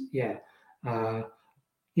was,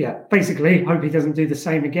 basically hope he doesn't do the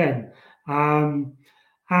same again. And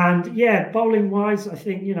bowling wise, I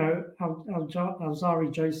think,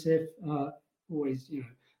 Alzari Joseph, always,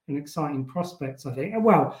 an exciting prospect, I think.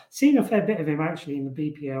 Well, seen a fair bit of him actually in the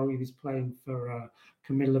BPL. He was playing for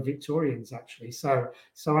Camilla Victorians, actually. So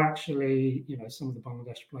actually, some of the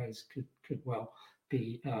Bangladesh players could well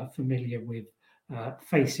be familiar with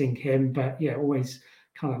facing him. But always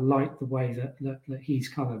kind of like the way that he's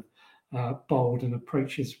kind of bowled and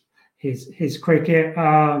approaches his cricket.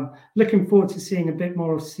 Looking forward to seeing a bit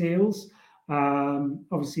more of Seales.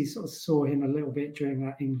 Obviously, sort of saw him a little bit during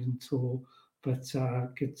that England tour, but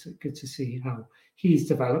good to see how he's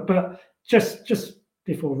developed. But just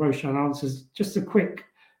before Roshan answers, just a quick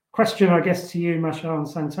question, I guess, to you, Mashal and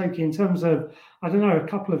Santoki, in terms of, I don't know, a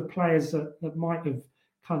couple of players that might have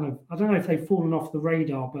kind of, I don't know if they've fallen off the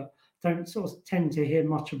radar, but don't sort of tend to hear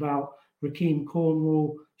much about. Raheem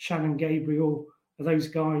Cornwall, Shannon Gabriel, are those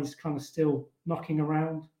guys kind of still knocking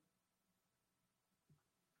around?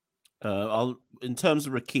 In terms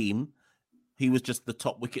of Raheem, he was just the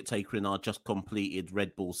top wicket taker in our just completed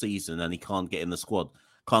Red Bull season, and he can't get in the squad,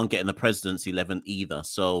 can't get in the President's 11 either.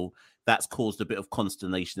 So that's caused a bit of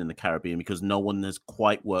consternation in the Caribbean because no one has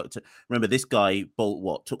quite worked. Remember, this guy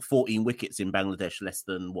took 14 wickets in Bangladesh less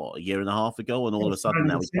than a year and a half ago, and all of a sudden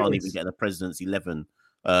now he can't even get in the President's 11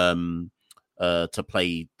 to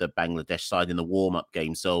play the Bangladesh side in the warm-up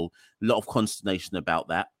game. So a lot of consternation about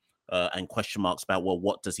that. And question marks about,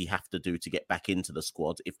 what does he have to do to get back into the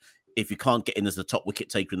squad? If you can't get in as the top wicket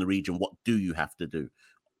taker in the region, what do you have to do?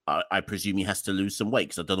 I presume he has to lose some weight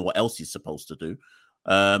because I don't know what else he's supposed to do.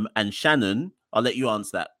 And Shannon, I'll let you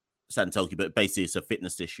answer that, Santoki, but basically it's a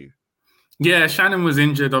fitness issue. Yeah, Shannon was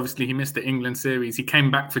injured. Obviously, he missed the England series. He came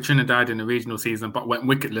back for Trinidad in the regional season, but went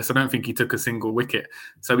wicketless. I don't think he took a single wicket,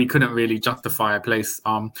 so he couldn't really justify a place.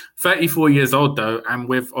 34 years old, though, and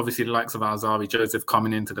with obviously the likes of Alzari Joseph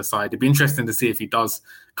coming into the side, it'd be interesting to see if he does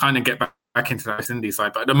kind of get back into that West Indies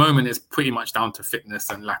side. But at the moment, it's pretty much down to fitness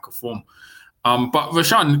and lack of form. But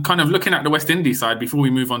Roshan, kind of looking at the West Indies side, before we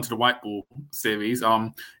move on to the white ball series,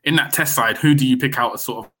 in that test side, who do you pick out as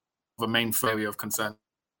sort of a main area of concern?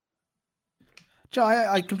 Joe,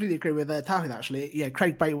 I completely agree with Tawhid, actually. Yeah,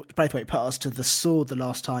 Craig Braithwaite put us to the sword the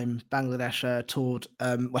last time Bangladesh toured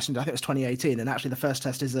West Indies. I think it was 2018. And actually the first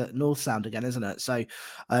test is at North Sound again, isn't it? So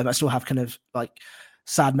I still have kind of like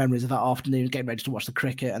sad memories of that afternoon, getting ready to watch the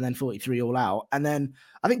cricket and then 43 all out. And then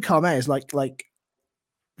I think Karmeh is like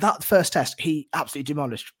that first test, he absolutely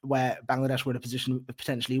demolished where Bangladesh were in a position of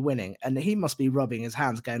potentially winning. And he must be rubbing his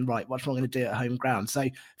hands going, right, what am I going to do at home ground? So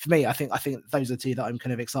for me, I think those are two that I'm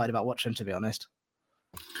kind of excited about watching, to be honest.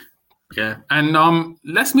 Yeah, and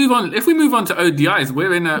let's move on. If we move on to ODIs,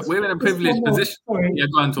 we're in a privileged position. Sorry, yeah,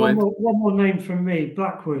 go on, one more name from me,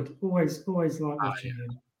 Blackwood. Always like watching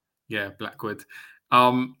him. Yeah, Blackwood.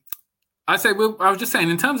 I was just saying,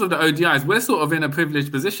 in terms of the ODIs, we're sort of in a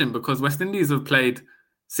privileged position because West Indies have played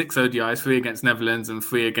 6 ODIs, 3 against Netherlands and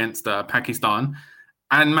 3 against Pakistan,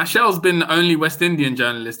 and Mashel's been the only West Indian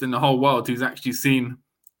journalist in the whole world who's actually seen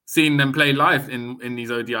them play live in these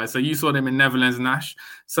ODIs. So you saw them in Netherlands, Nash.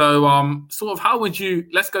 So sort of how would you,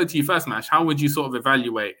 let's go to you first, Mash. How would you sort of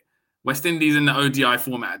evaluate West Indies in the ODI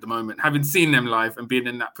format at the moment, having seen them live and being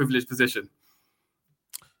in that privileged position?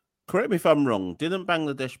 Correct me if I'm wrong. Didn't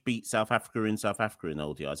Bangladesh beat South Africa in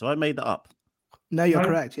ODI? So I made that up. No, you're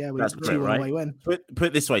correct. Yeah, that's correct, right? Win. Put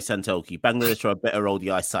it this way, Santoki. Bangladesh are a better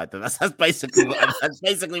ODI side than that's basically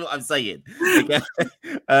what I'm saying.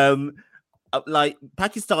 Like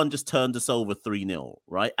Pakistan just turned us over 3-0,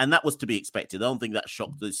 right? And that was to be expected. I don't think that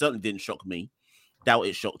shocked. It certainly didn't shock me. Doubt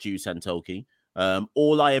it shocked you, Santoki.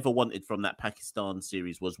 All I ever wanted from that Pakistan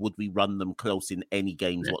series was, would we run them close in any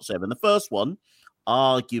games whatsoever? And the first one,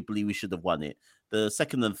 arguably, we should have won it. The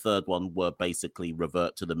second and third one were basically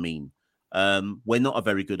revert to the mean. We're not a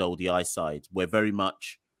very good ODI side. We're very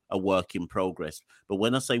much a work in progress. But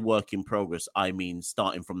when I say work in progress, I mean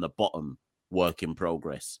starting from the bottom, work in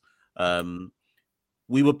progress.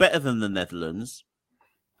 We were better than the Netherlands,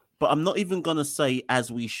 but I'm not even going to say as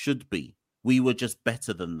we should be. We were just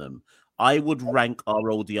better than them. I would rank our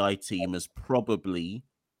ODI team as probably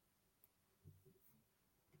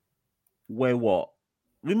we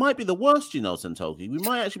might be the worst, Santoki. We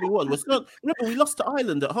might actually be worse. Remember, we lost to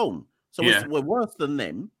Ireland at home, so we're worse than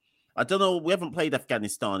them. I don't know. We haven't played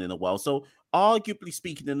Afghanistan in a while. So arguably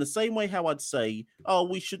speaking, in the same way how I'd say,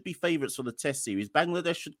 we should be favourites for the test series,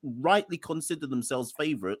 Bangladesh should rightly consider themselves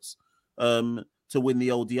favourites to win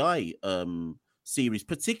the ODI series,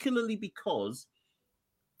 particularly because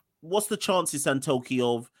what's the chances, Santoki,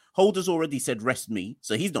 of Holder's already said rest me,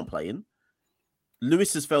 so he's not playing.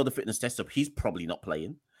 Lewis has failed the fitness test, so he's probably not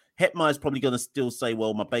playing. Hetmeyer's probably going to still say,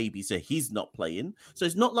 well, my baby, so he's not playing. So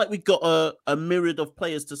it's not like we've got a myriad of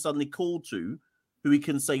players to suddenly call to who we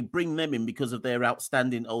can say bring them in because of their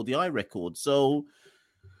outstanding ODI record. So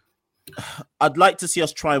I'd like to see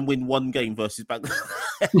us try and win one game versus Bangladesh.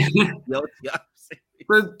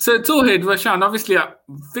 So Tawhid, Roshan, obviously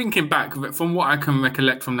thinking back from what I can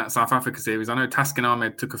recollect from that South Africa series, I know Taskin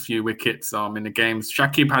Ahmed took a few wickets in the games.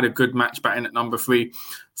 Shakib had a good match batting at number 3.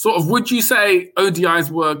 Sort of, would you say ODIs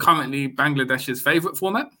were currently Bangladesh's favourite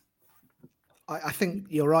format? I think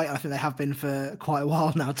you're right. I think they have been for quite a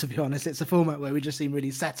while now, to be honest. It's a format where we just seem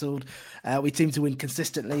really settled. We seem to win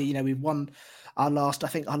consistently. You know, we've won our last,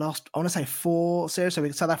 I want to say 4 series. So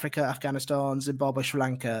we South Africa, Afghanistan, Zimbabwe, Sri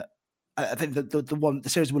Lanka. I think the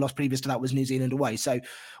series we lost previous to that was New Zealand away. So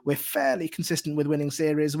we're fairly consistent with winning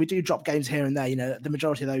series. We do drop games here and there. You know, the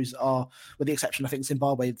majority of those are, with the exception, I think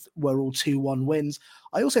Zimbabwe were all 2-1 wins.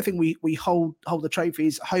 I also think we hold the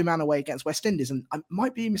trophies home and away against West Indies. And I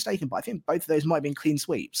might be mistaken, but I think both of those might have been clean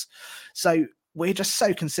sweeps. So we're just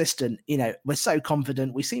so consistent. You know, we're so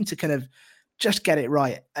confident. We seem to kind of just get it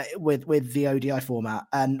right with the ODI format,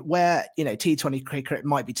 and where, you know, T20 cricket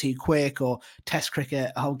might be too quick, or Test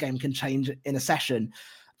cricket, a whole game can change in a session.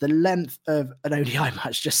 The length of an ODI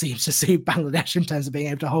match just seems to suit Bangladesh in terms of being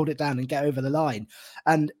able to hold it down and get over the line.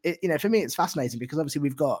 And you know, for me, it's fascinating because obviously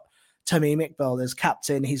we've got Tamim Iqbal as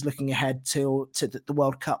captain. He's looking ahead to the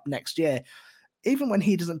World Cup next year. Even when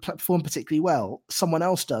he doesn't perform particularly well, someone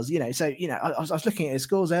else does, you know. So, you know, I was looking at his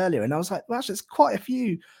scores earlier and I was like, well, actually, there's quite a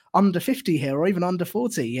few under 50 here, or even under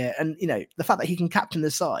 40. Yeah. And, you know, the fact that he can captain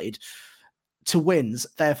the side to wins,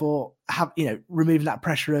 therefore removing that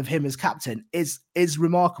pressure of him as captain is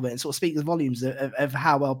remarkable, and sort of speaks volumes of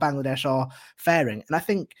how well Bangladesh are faring. And I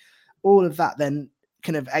think all of that then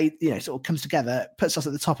kind of, sort of comes together, puts us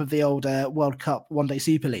at the top of the old World Cup One-Day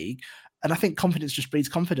Super League. And I think confidence just breeds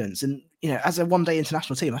confidence. And, you know, as a one-day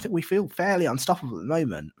international team, I think we feel fairly unstoppable at the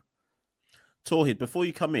moment. Tawhid, before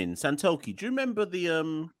you come in, Santoki, do you remember the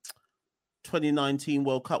 2019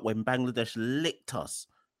 World Cup when Bangladesh licked us?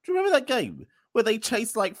 Do you remember that game where they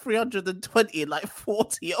chased like 320 in like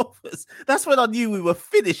 40 overs? That's when I knew we were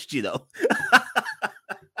finished, you know.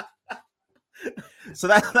 So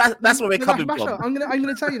that's where we're coming from. I'm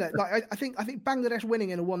gonna tell you that. Like, I think Bangladesh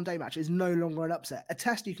winning in a one-day match is no longer an upset. A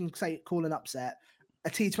test you can call an upset. A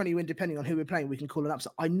T20 win, depending on who we're playing, we can call an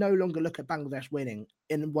upset. I no longer look at Bangladesh winning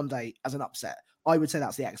in one day as an upset. I would say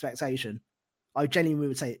that's the expectation. I genuinely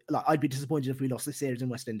would say, like, I'd be disappointed if we lost this series in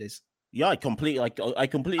West Indies. Yeah, I completely.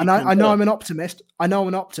 And I know I'm an optimist.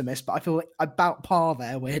 But I feel like about par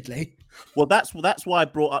there, weirdly. Well, that's why I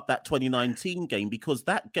brought up that 2019 game, because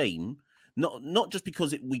that game, not just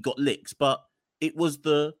because we got licks, but it was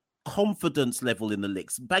the confidence level in the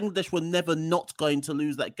licks. Bangladesh were never not going to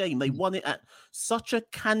lose that game. They won it at such a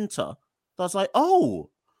canter that I was like,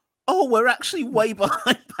 oh, we're actually way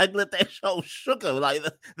behind Bangladesh. Oh, sugar, like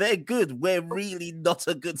they're good. We're really not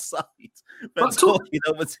a good side. But talking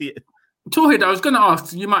over to you. Tawhid, I was going to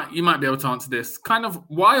ask, you might be able to answer this. Kind of,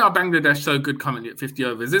 why are Bangladesh so good currently at 50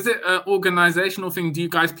 overs? Is it an organizational thing? Do you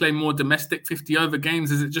guys play more domestic 50 over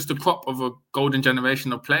games? Is it just a crop of a golden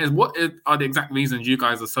generation of players? What are the exact reasons you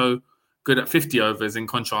guys are so good at 50 overs in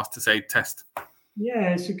contrast to, say, Test? Yeah,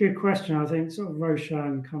 it's a good question. I think sort of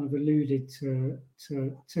Roshan kind of alluded to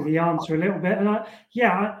the answer a little bit. And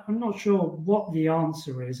I'm not sure what the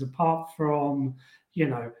answer is, apart from, you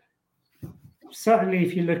know, certainly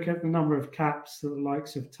if you look at the number of caps that the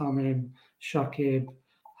likes of Tamim, Shakib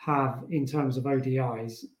have in terms of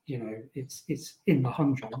ODIs, you know, it's in the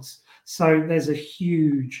hundreds. So there's a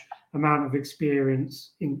huge amount of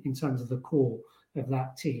experience in terms of the core of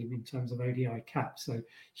that team in terms of ODI caps. So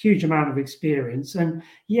huge amount of experience. And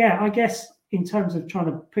yeah, I guess in terms of trying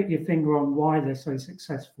to put your finger on why they're so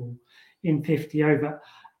successful in 50 over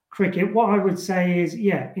cricket, what I would say is,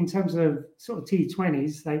 yeah, in terms of sort of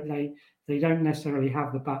T20s, they don't necessarily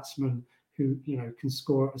have the batsman who, you know, can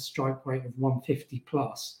score at a strike rate of 150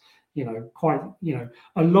 plus. You know,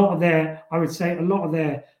 a lot of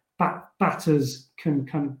their batters can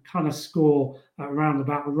kind of score around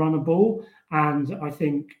about a runner ball, and I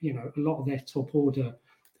think, you know, a lot of their top order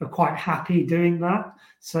are quite happy doing that.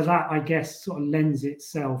 So that, I guess, sort of lends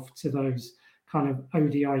itself to those kind of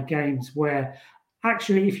ODI games where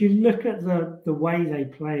actually, if you look at the way they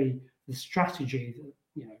play, the strategy,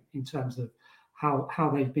 you know, in terms of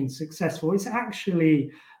how they've been successful, it's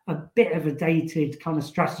actually a bit of a dated kind of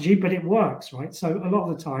strategy, but it works, right? So a lot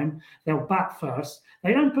of the time they'll bat first.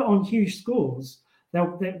 They don't put on huge scores.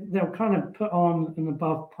 They'll kind of put on an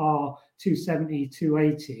above par 270,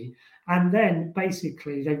 280, and then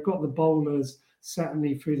basically they've got the bowlers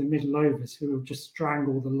certainly through the middle overs who will just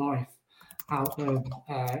strangle the life out of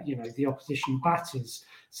the opposition batters.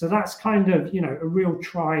 So that's kind of, you know, a real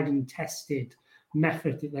tried and tested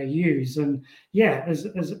method that they use. And yeah, as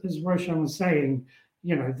Roshan was saying,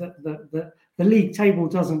 you know, the league table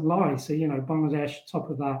doesn't lie. So, you know, Bangladesh top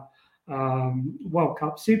of that World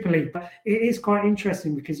Cup Super League. But it is quite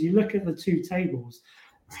interesting because you look at the two tables,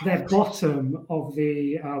 they're bottom of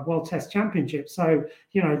the World Test Championship. So,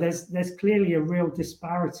 you know, there's clearly a real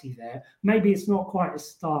disparity there. Maybe it's not quite as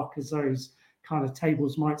stark as those kind of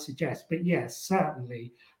tables might suggest. But yes,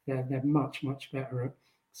 certainly they're much, much better at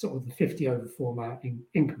sort of the 50 over format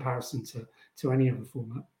in comparison to any other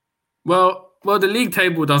format. Well, the league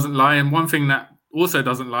table doesn't lie, and one thing that also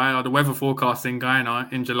doesn't lie are the weather forecasts in Guyana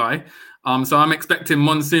in July. So I'm expecting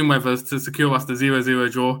monsoon weathers to secure us the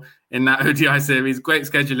 0-0 draw in that ODI series. Great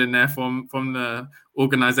scheduling there from the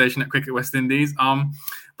organisation at Cricket West Indies.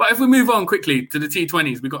 But if we move on quickly to the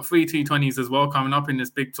T20s, we've got 3 T20s as well coming up in this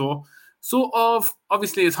big tour. Sort of,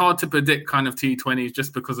 obviously, it's hard to predict kind of T20s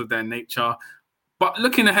just because of their nature. But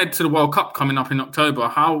looking ahead to the World Cup coming up in October,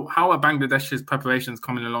 how are Bangladesh's preparations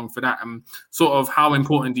coming along for that? And sort of how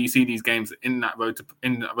important do you see these games in that road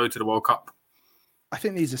to the World Cup? I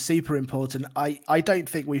think these are super important. I don't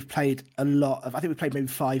think we've played a lot of. I think we've played maybe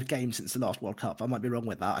 5 games since the last World Cup. I might be wrong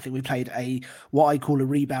with that. I think we played what I call a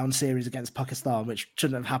rebound series against Pakistan, which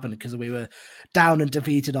shouldn't have happened because we were down and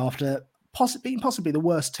defeated after being possibly the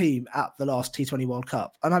worst team at the last T20 World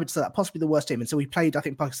Cup. I'm happy to say that, possibly the worst team. And so we played, I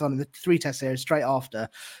think, Pakistan in the 3 Test series straight after,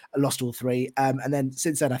 lost all 3. And then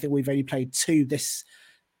since then, I think we've only played 2 this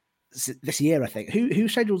year, I think. Who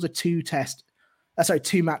schedules a 2-match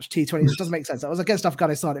T20? It doesn't make sense. That was against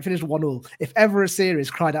Afghanistan. It finished 1-1. If ever a series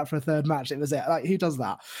cried out for a 3rd match, it was it. Like, who does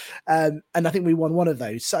that? And I think we won one of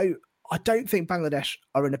those. So I don't think Bangladesh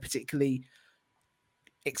are in a particularly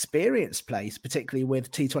experienced place, particularly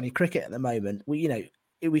with T20 cricket at the moment. We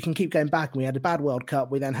can keep going back. We had a bad World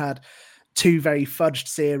Cup. We then had 2 very fudged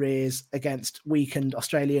series against weakened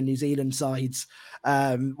Australia and New Zealand sides,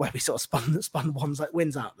 where we sort of spun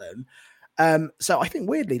wins at them. So I think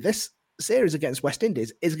weirdly, this series against West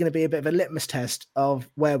Indies is going to be a bit of a litmus test of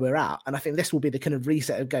where we're at. And I think this will be the kind of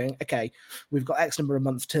reset of going, okay, we've got X number of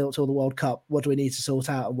months till the World Cup. What do we need to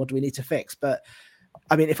sort out and what do we need to fix? But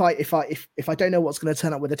I mean, if I don't know what's going to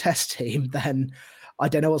turn up with a Test team, then I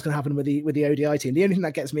don't know what's going to happen with the ODI team. The only thing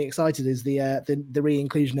that gets me excited is the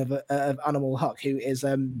re-inclusion of Animal Huck, who is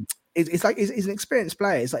an experienced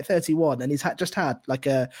player. He's like 31, and he's just had like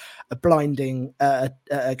a blinding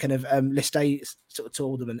kind of list A sort of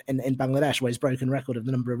tournament in Bangladesh, where he's broken record of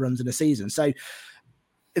the number of runs in a season. So,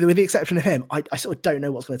 with the exception of him, I sort of don't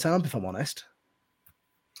know what's going to turn up, if I'm honest.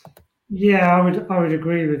 Yeah, I would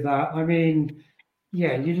agree with that. I mean,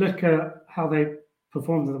 yeah, you look at how they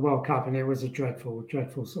performed at the World Cup, and it was a dreadful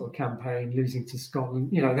sort of campaign, losing to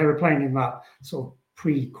Scotland. You know, they were playing in that sort of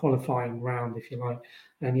pre-qualifying round, if you like,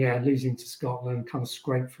 and yeah, losing to Scotland, kind of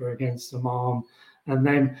scraped through against Oman, and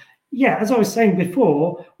then yeah, as I was saying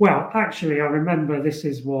before, well, actually, I remember this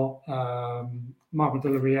is what Mahmudullah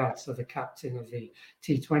Riyad, so the captain of the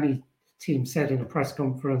T20 team, said in a press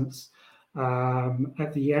conference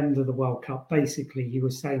at the end of the World Cup. Basically, he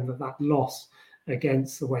was saying that loss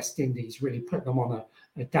against the West Indies really put them on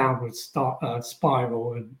a downward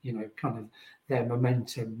spiral, and you know, kind of their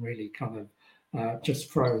momentum really kind of just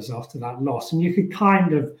froze after that loss. And you could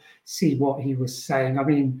kind of see what he was saying. I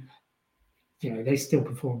mean, you know, they still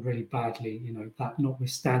performed really badly, you know, that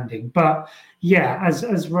notwithstanding. But yeah,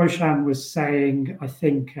 as Roshan was saying, I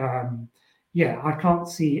think I can't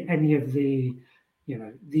see any of the, you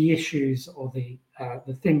know, the issues or the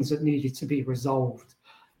things that needed to be resolved.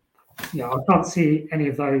 Yeah, I can't see any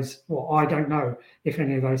of those. Well, I don't know if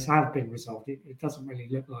any of those have been resolved. It doesn't really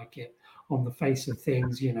look like it on the face of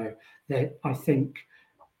things. You know, that I think,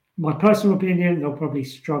 my personal opinion, they'll probably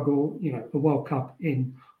struggle. You know, the World Cup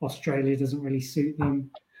in Australia doesn't really suit them.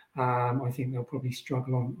 I think they'll probably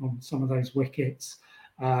struggle on some of those wickets.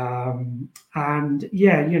 And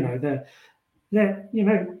yeah, you know, they're you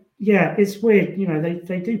know, yeah, it's weird. You know,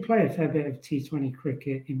 they do play a fair bit of T20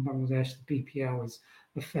 cricket in Bangladesh. The BPL is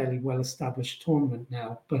a fairly well-established tournament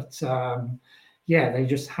now, but yeah, they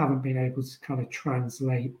just haven't been able to kind of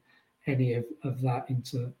translate any of that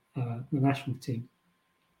into the national team.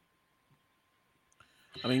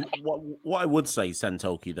 I mean, what I would say,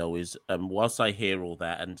 Santoki, though, is whilst I hear all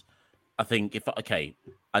that, and I think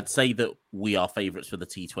I'd say that we are favourites for the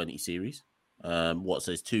T20 series.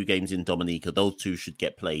 There's 2 games in Dominica; those 2 should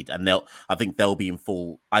get played, and I think they'll be in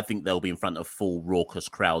front of full raucous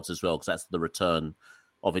crowds as well, because that's the return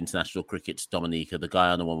of international cricket to Dominica. The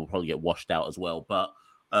Guyana one will probably get washed out as well. But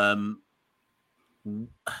in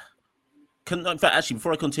fact, actually,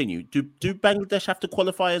 before I continue, do Bangladesh have to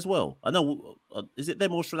qualify as well? I know, is it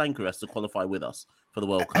them or Sri Lanka has to qualify with us for the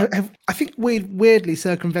World Cup? I think we weirdly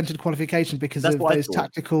circumvented qualification because of those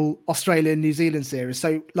tactical Australia and New Zealand series.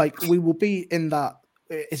 So, like, we will be in that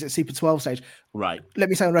is it Super 12 stage? Right. Let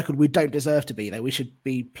me say on record, we don't deserve to be there. We should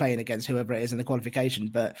be playing against whoever it is in the qualification.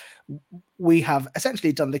 But we have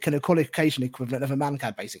essentially done the kind of qualification equivalent of a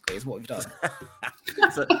mancad, basically, is what we've done.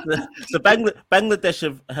 so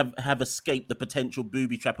Bangladesh have escaped the potential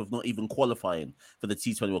booby trap of not even qualifying for the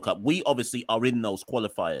T20 World Cup. We obviously are in those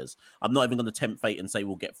qualifiers. I'm not even going to tempt fate and say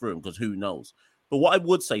we'll get through them, because who knows. But what I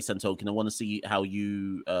would say, Santokin, I want to see how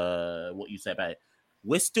you what you say about it.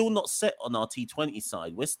 We're still not set on our T20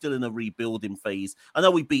 side. We're still in a rebuilding phase. I know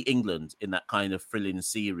we beat England in that kind of thrilling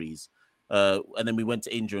series. And then we went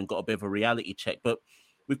to India and got a bit of a reality check. But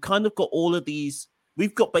we've kind of got all of these.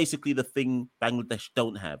 We've got basically the thing Bangladesh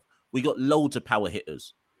don't have. We got loads of power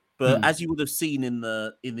hitters. But as you would have seen in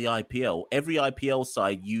the IPL, every IPL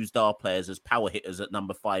side used our players as power hitters at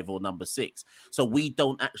number 5 or number 6. So we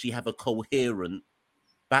don't actually have a coherent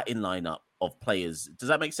batting lineup of players. Does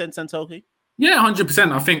that make sense, Santoki? Yeah,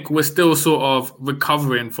 100%. I think we're still sort of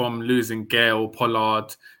recovering from losing Gale,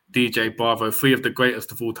 Pollard, DJ, Bravo, 3 of the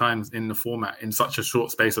greatest of all times in the format in such a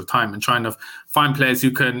short space of time, and trying to find players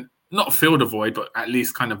who can not fill the void, but at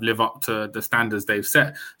least kind of live up to the standards they've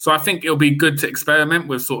set. So I think it'll be good to experiment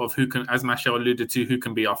with sort of who can, as Mashel alluded to, who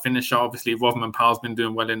can be our finisher. Obviously, Rovman Powell's been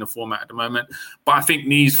doing well in the format at the moment. But I think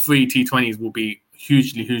these 3 T20s will be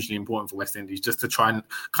hugely, hugely important for West Indies, just to try and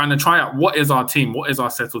kind of try out what is our team, what is our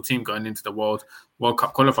settled team going into the World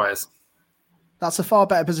Cup qualifiers. That's a far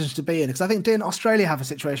better position to be in, because I think didn't Australia have a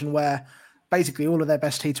situation where basically all of their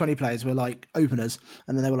best T20 players were like openers,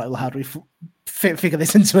 and then they were like, well, how do we figure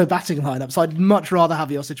this into a batting lineup? So I'd much rather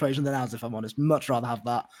have your situation than ours, if I'm honest. Much rather have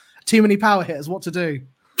that. Too many power hitters, what to do?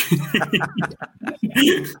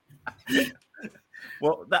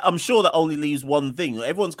 Well, I'm sure that only leaves one thing.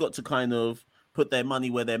 Everyone's got to kind of put their money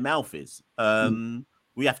where their mouth is.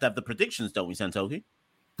 We have to have the predictions, don't we, Santoki?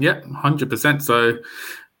 Yeah, 100%. So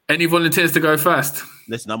any volunteers to go first?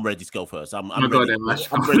 Listen, I'm ready to go first. I'm ready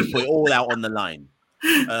to put it all out on the line.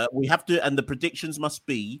 We have to, and the predictions must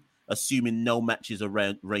be assuming no matches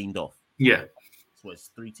are rained off. Yeah. So it's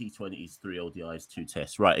 3 T20s, 3 ODIs, 2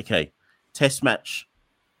 tests. Right, okay. Test match.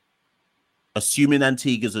 Assuming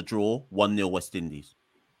Antigua's a draw, 1-0 West Indies.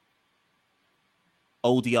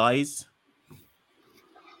 ODIs,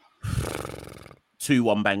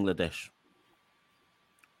 2-1 Bangladesh.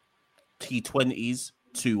 T20s,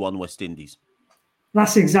 2-1 West Indies.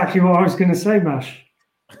 That's exactly what I was going to say, Mash.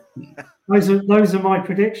 Those are my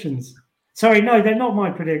predictions. Sorry, no, they're not my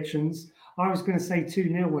predictions. I was going to say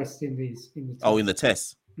 2-0 West Indies in the test. Oh, in the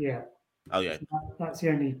test? Yeah. Oh, yeah. That's the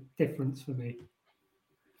only difference for me.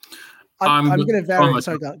 I'm going to vary.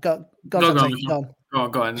 Sorry, go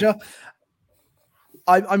on. Sure.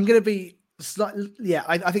 I'm going to be slightly,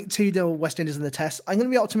 I think 2-0 West Indies in the test. I'm going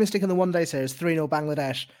to be optimistic in the one-day series, 3-0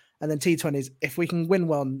 Bangladesh, and then T20s. If we can win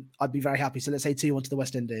one, I'd be very happy. So let's say 2-1 to the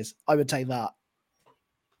West Indies. I would take that.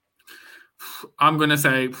 I'm going to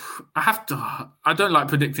say, I don't like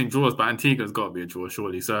predicting draws, but Antigua's got to be a draw,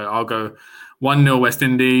 surely. So I'll go 1-0 West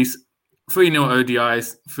Indies, 3-0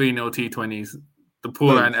 ODIs, 3-0 T20s. The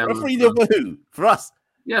poor and 3-0 for who? For us?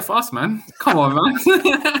 Yeah, for us, man. Come on, man.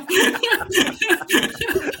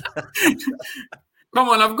 Come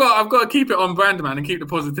on, I've got to keep it on brand, man, and keep the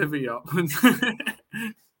positivity up.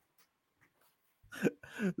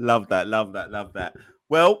 Love that.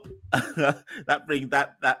 Well,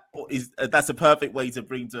 that's a perfect way to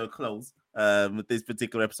bring to a close this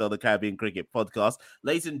particular episode of the Caribbean Cricket Podcast.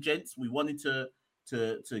 Ladies and gents, we wanted to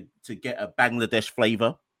get a Bangladesh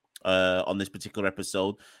flavour on this particular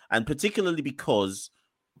episode, and particularly because,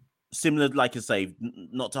 similar, like I say,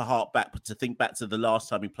 not to harp back, but to think back to the last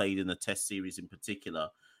time we played in the Test series in particular,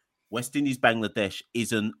 West Indies Bangladesh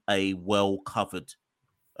isn't a well covered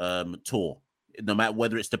tour, no matter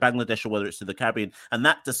whether it's to Bangladesh or whether it's to the Caribbean. And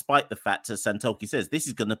that despite the fact, as Santoki says, this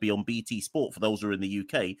is going to be on BT Sport. For those who are in the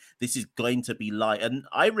UK, this is going to be live. And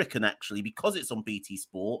I reckon actually, because it's on BT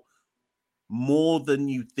Sport, more than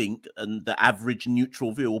you think, and the average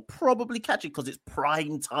neutral viewer will probably catch it because it's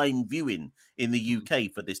prime time viewing in the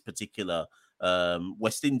UK for this particular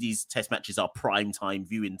West Indies Test matches are prime time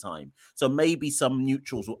viewing time. So maybe some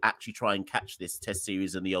neutrals will actually try and catch this Test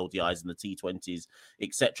series and the ODIs and the T20s,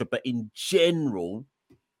 etc. But in general,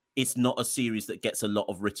 it's not a series that gets a lot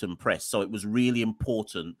of written press. So it was really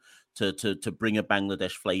important to bring a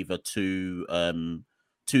Bangladesh flavour to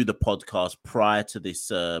the podcast prior to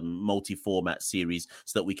this multi-format series,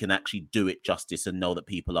 so that we can actually do it justice and know that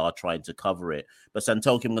people are trying to cover it. But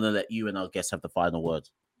Santoki, I'm going to let you and our guests have the final word.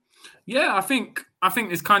 Yeah, I think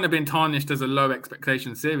it's kind of been tarnished as a low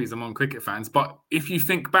expectation series among cricket fans. But if you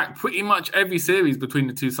think back, pretty much every series between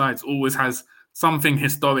the two sides always has something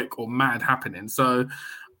historic or mad happening. So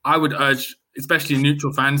I would urge especially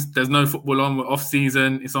neutral fans, there's no football on. We're off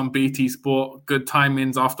season. It's on BT Sport. Good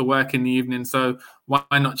timings after work in the evening. So why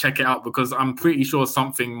not check it out? Because I'm pretty sure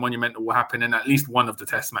something monumental will happen in at least one of the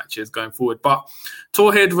test matches going forward. But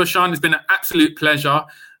Tawhid, Roshan, it's been an absolute pleasure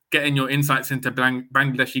getting your insights into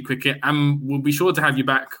Bangladeshi cricket. And we'll be sure to have you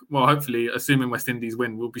back. Well, hopefully, assuming West Indies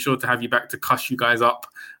win, we'll be sure to have you back to cuss you guys up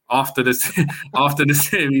after the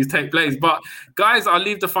series take place. But guys, I'll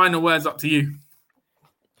leave the final words up to you.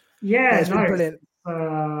 Yeah, it's been brilliant.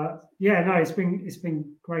 It's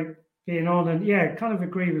been great being on, and kind of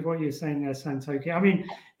agree with what you're saying there, Santoki. I mean,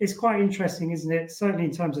 it's quite interesting, isn't it? Certainly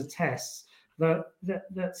in terms of tests, that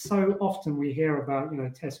so often we hear about,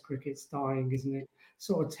 Test cricket's dying, isn't it?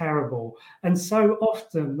 Sort of terrible, and so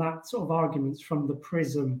often that sort of arguments from the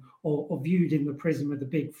prism or viewed in the prism of the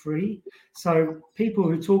big three. So people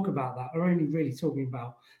who talk about that are only really talking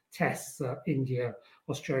about tests that India,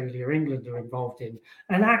 Australia, England are involved in.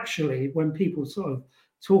 And actually, when people sort of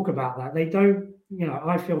talk about that, they don't,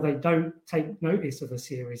 I feel they don't take notice of a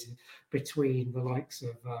series between the likes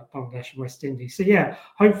of Bangladesh and West Indies. So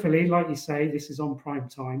hopefully, like you say, this is on prime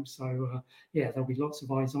time. So there'll be lots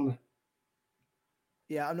of eyes on it.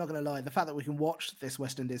 Yeah, I'm not going to lie. The fact that we can watch this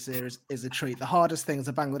West Indies series is a treat. The hardest thing as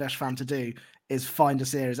a Bangladesh fan to do is find a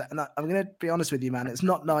series. And I'm going to be honest with you, man. It's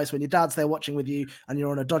not nice when your dad's there watching with you and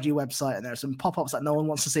you're on a dodgy website and there are some pop-ups that no one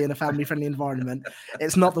wants to see in a family-friendly environment.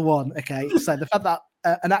 It's not the one, okay? So the fact that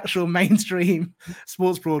an actual mainstream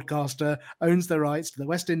sports broadcaster owns the rights to the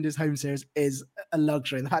West Indies home series is a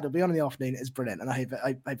luxury. And the fact it'll be on in the afternoon is brilliant. And I hope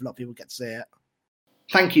a lot of people get to see it.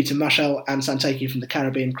 Thank you to Mashal and Santoki from the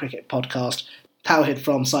Caribbean Cricket Podcast, Tawhid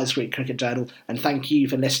from Side Street Cricket Journal, and thank you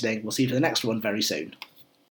for listening. We'll see you for the next one very soon.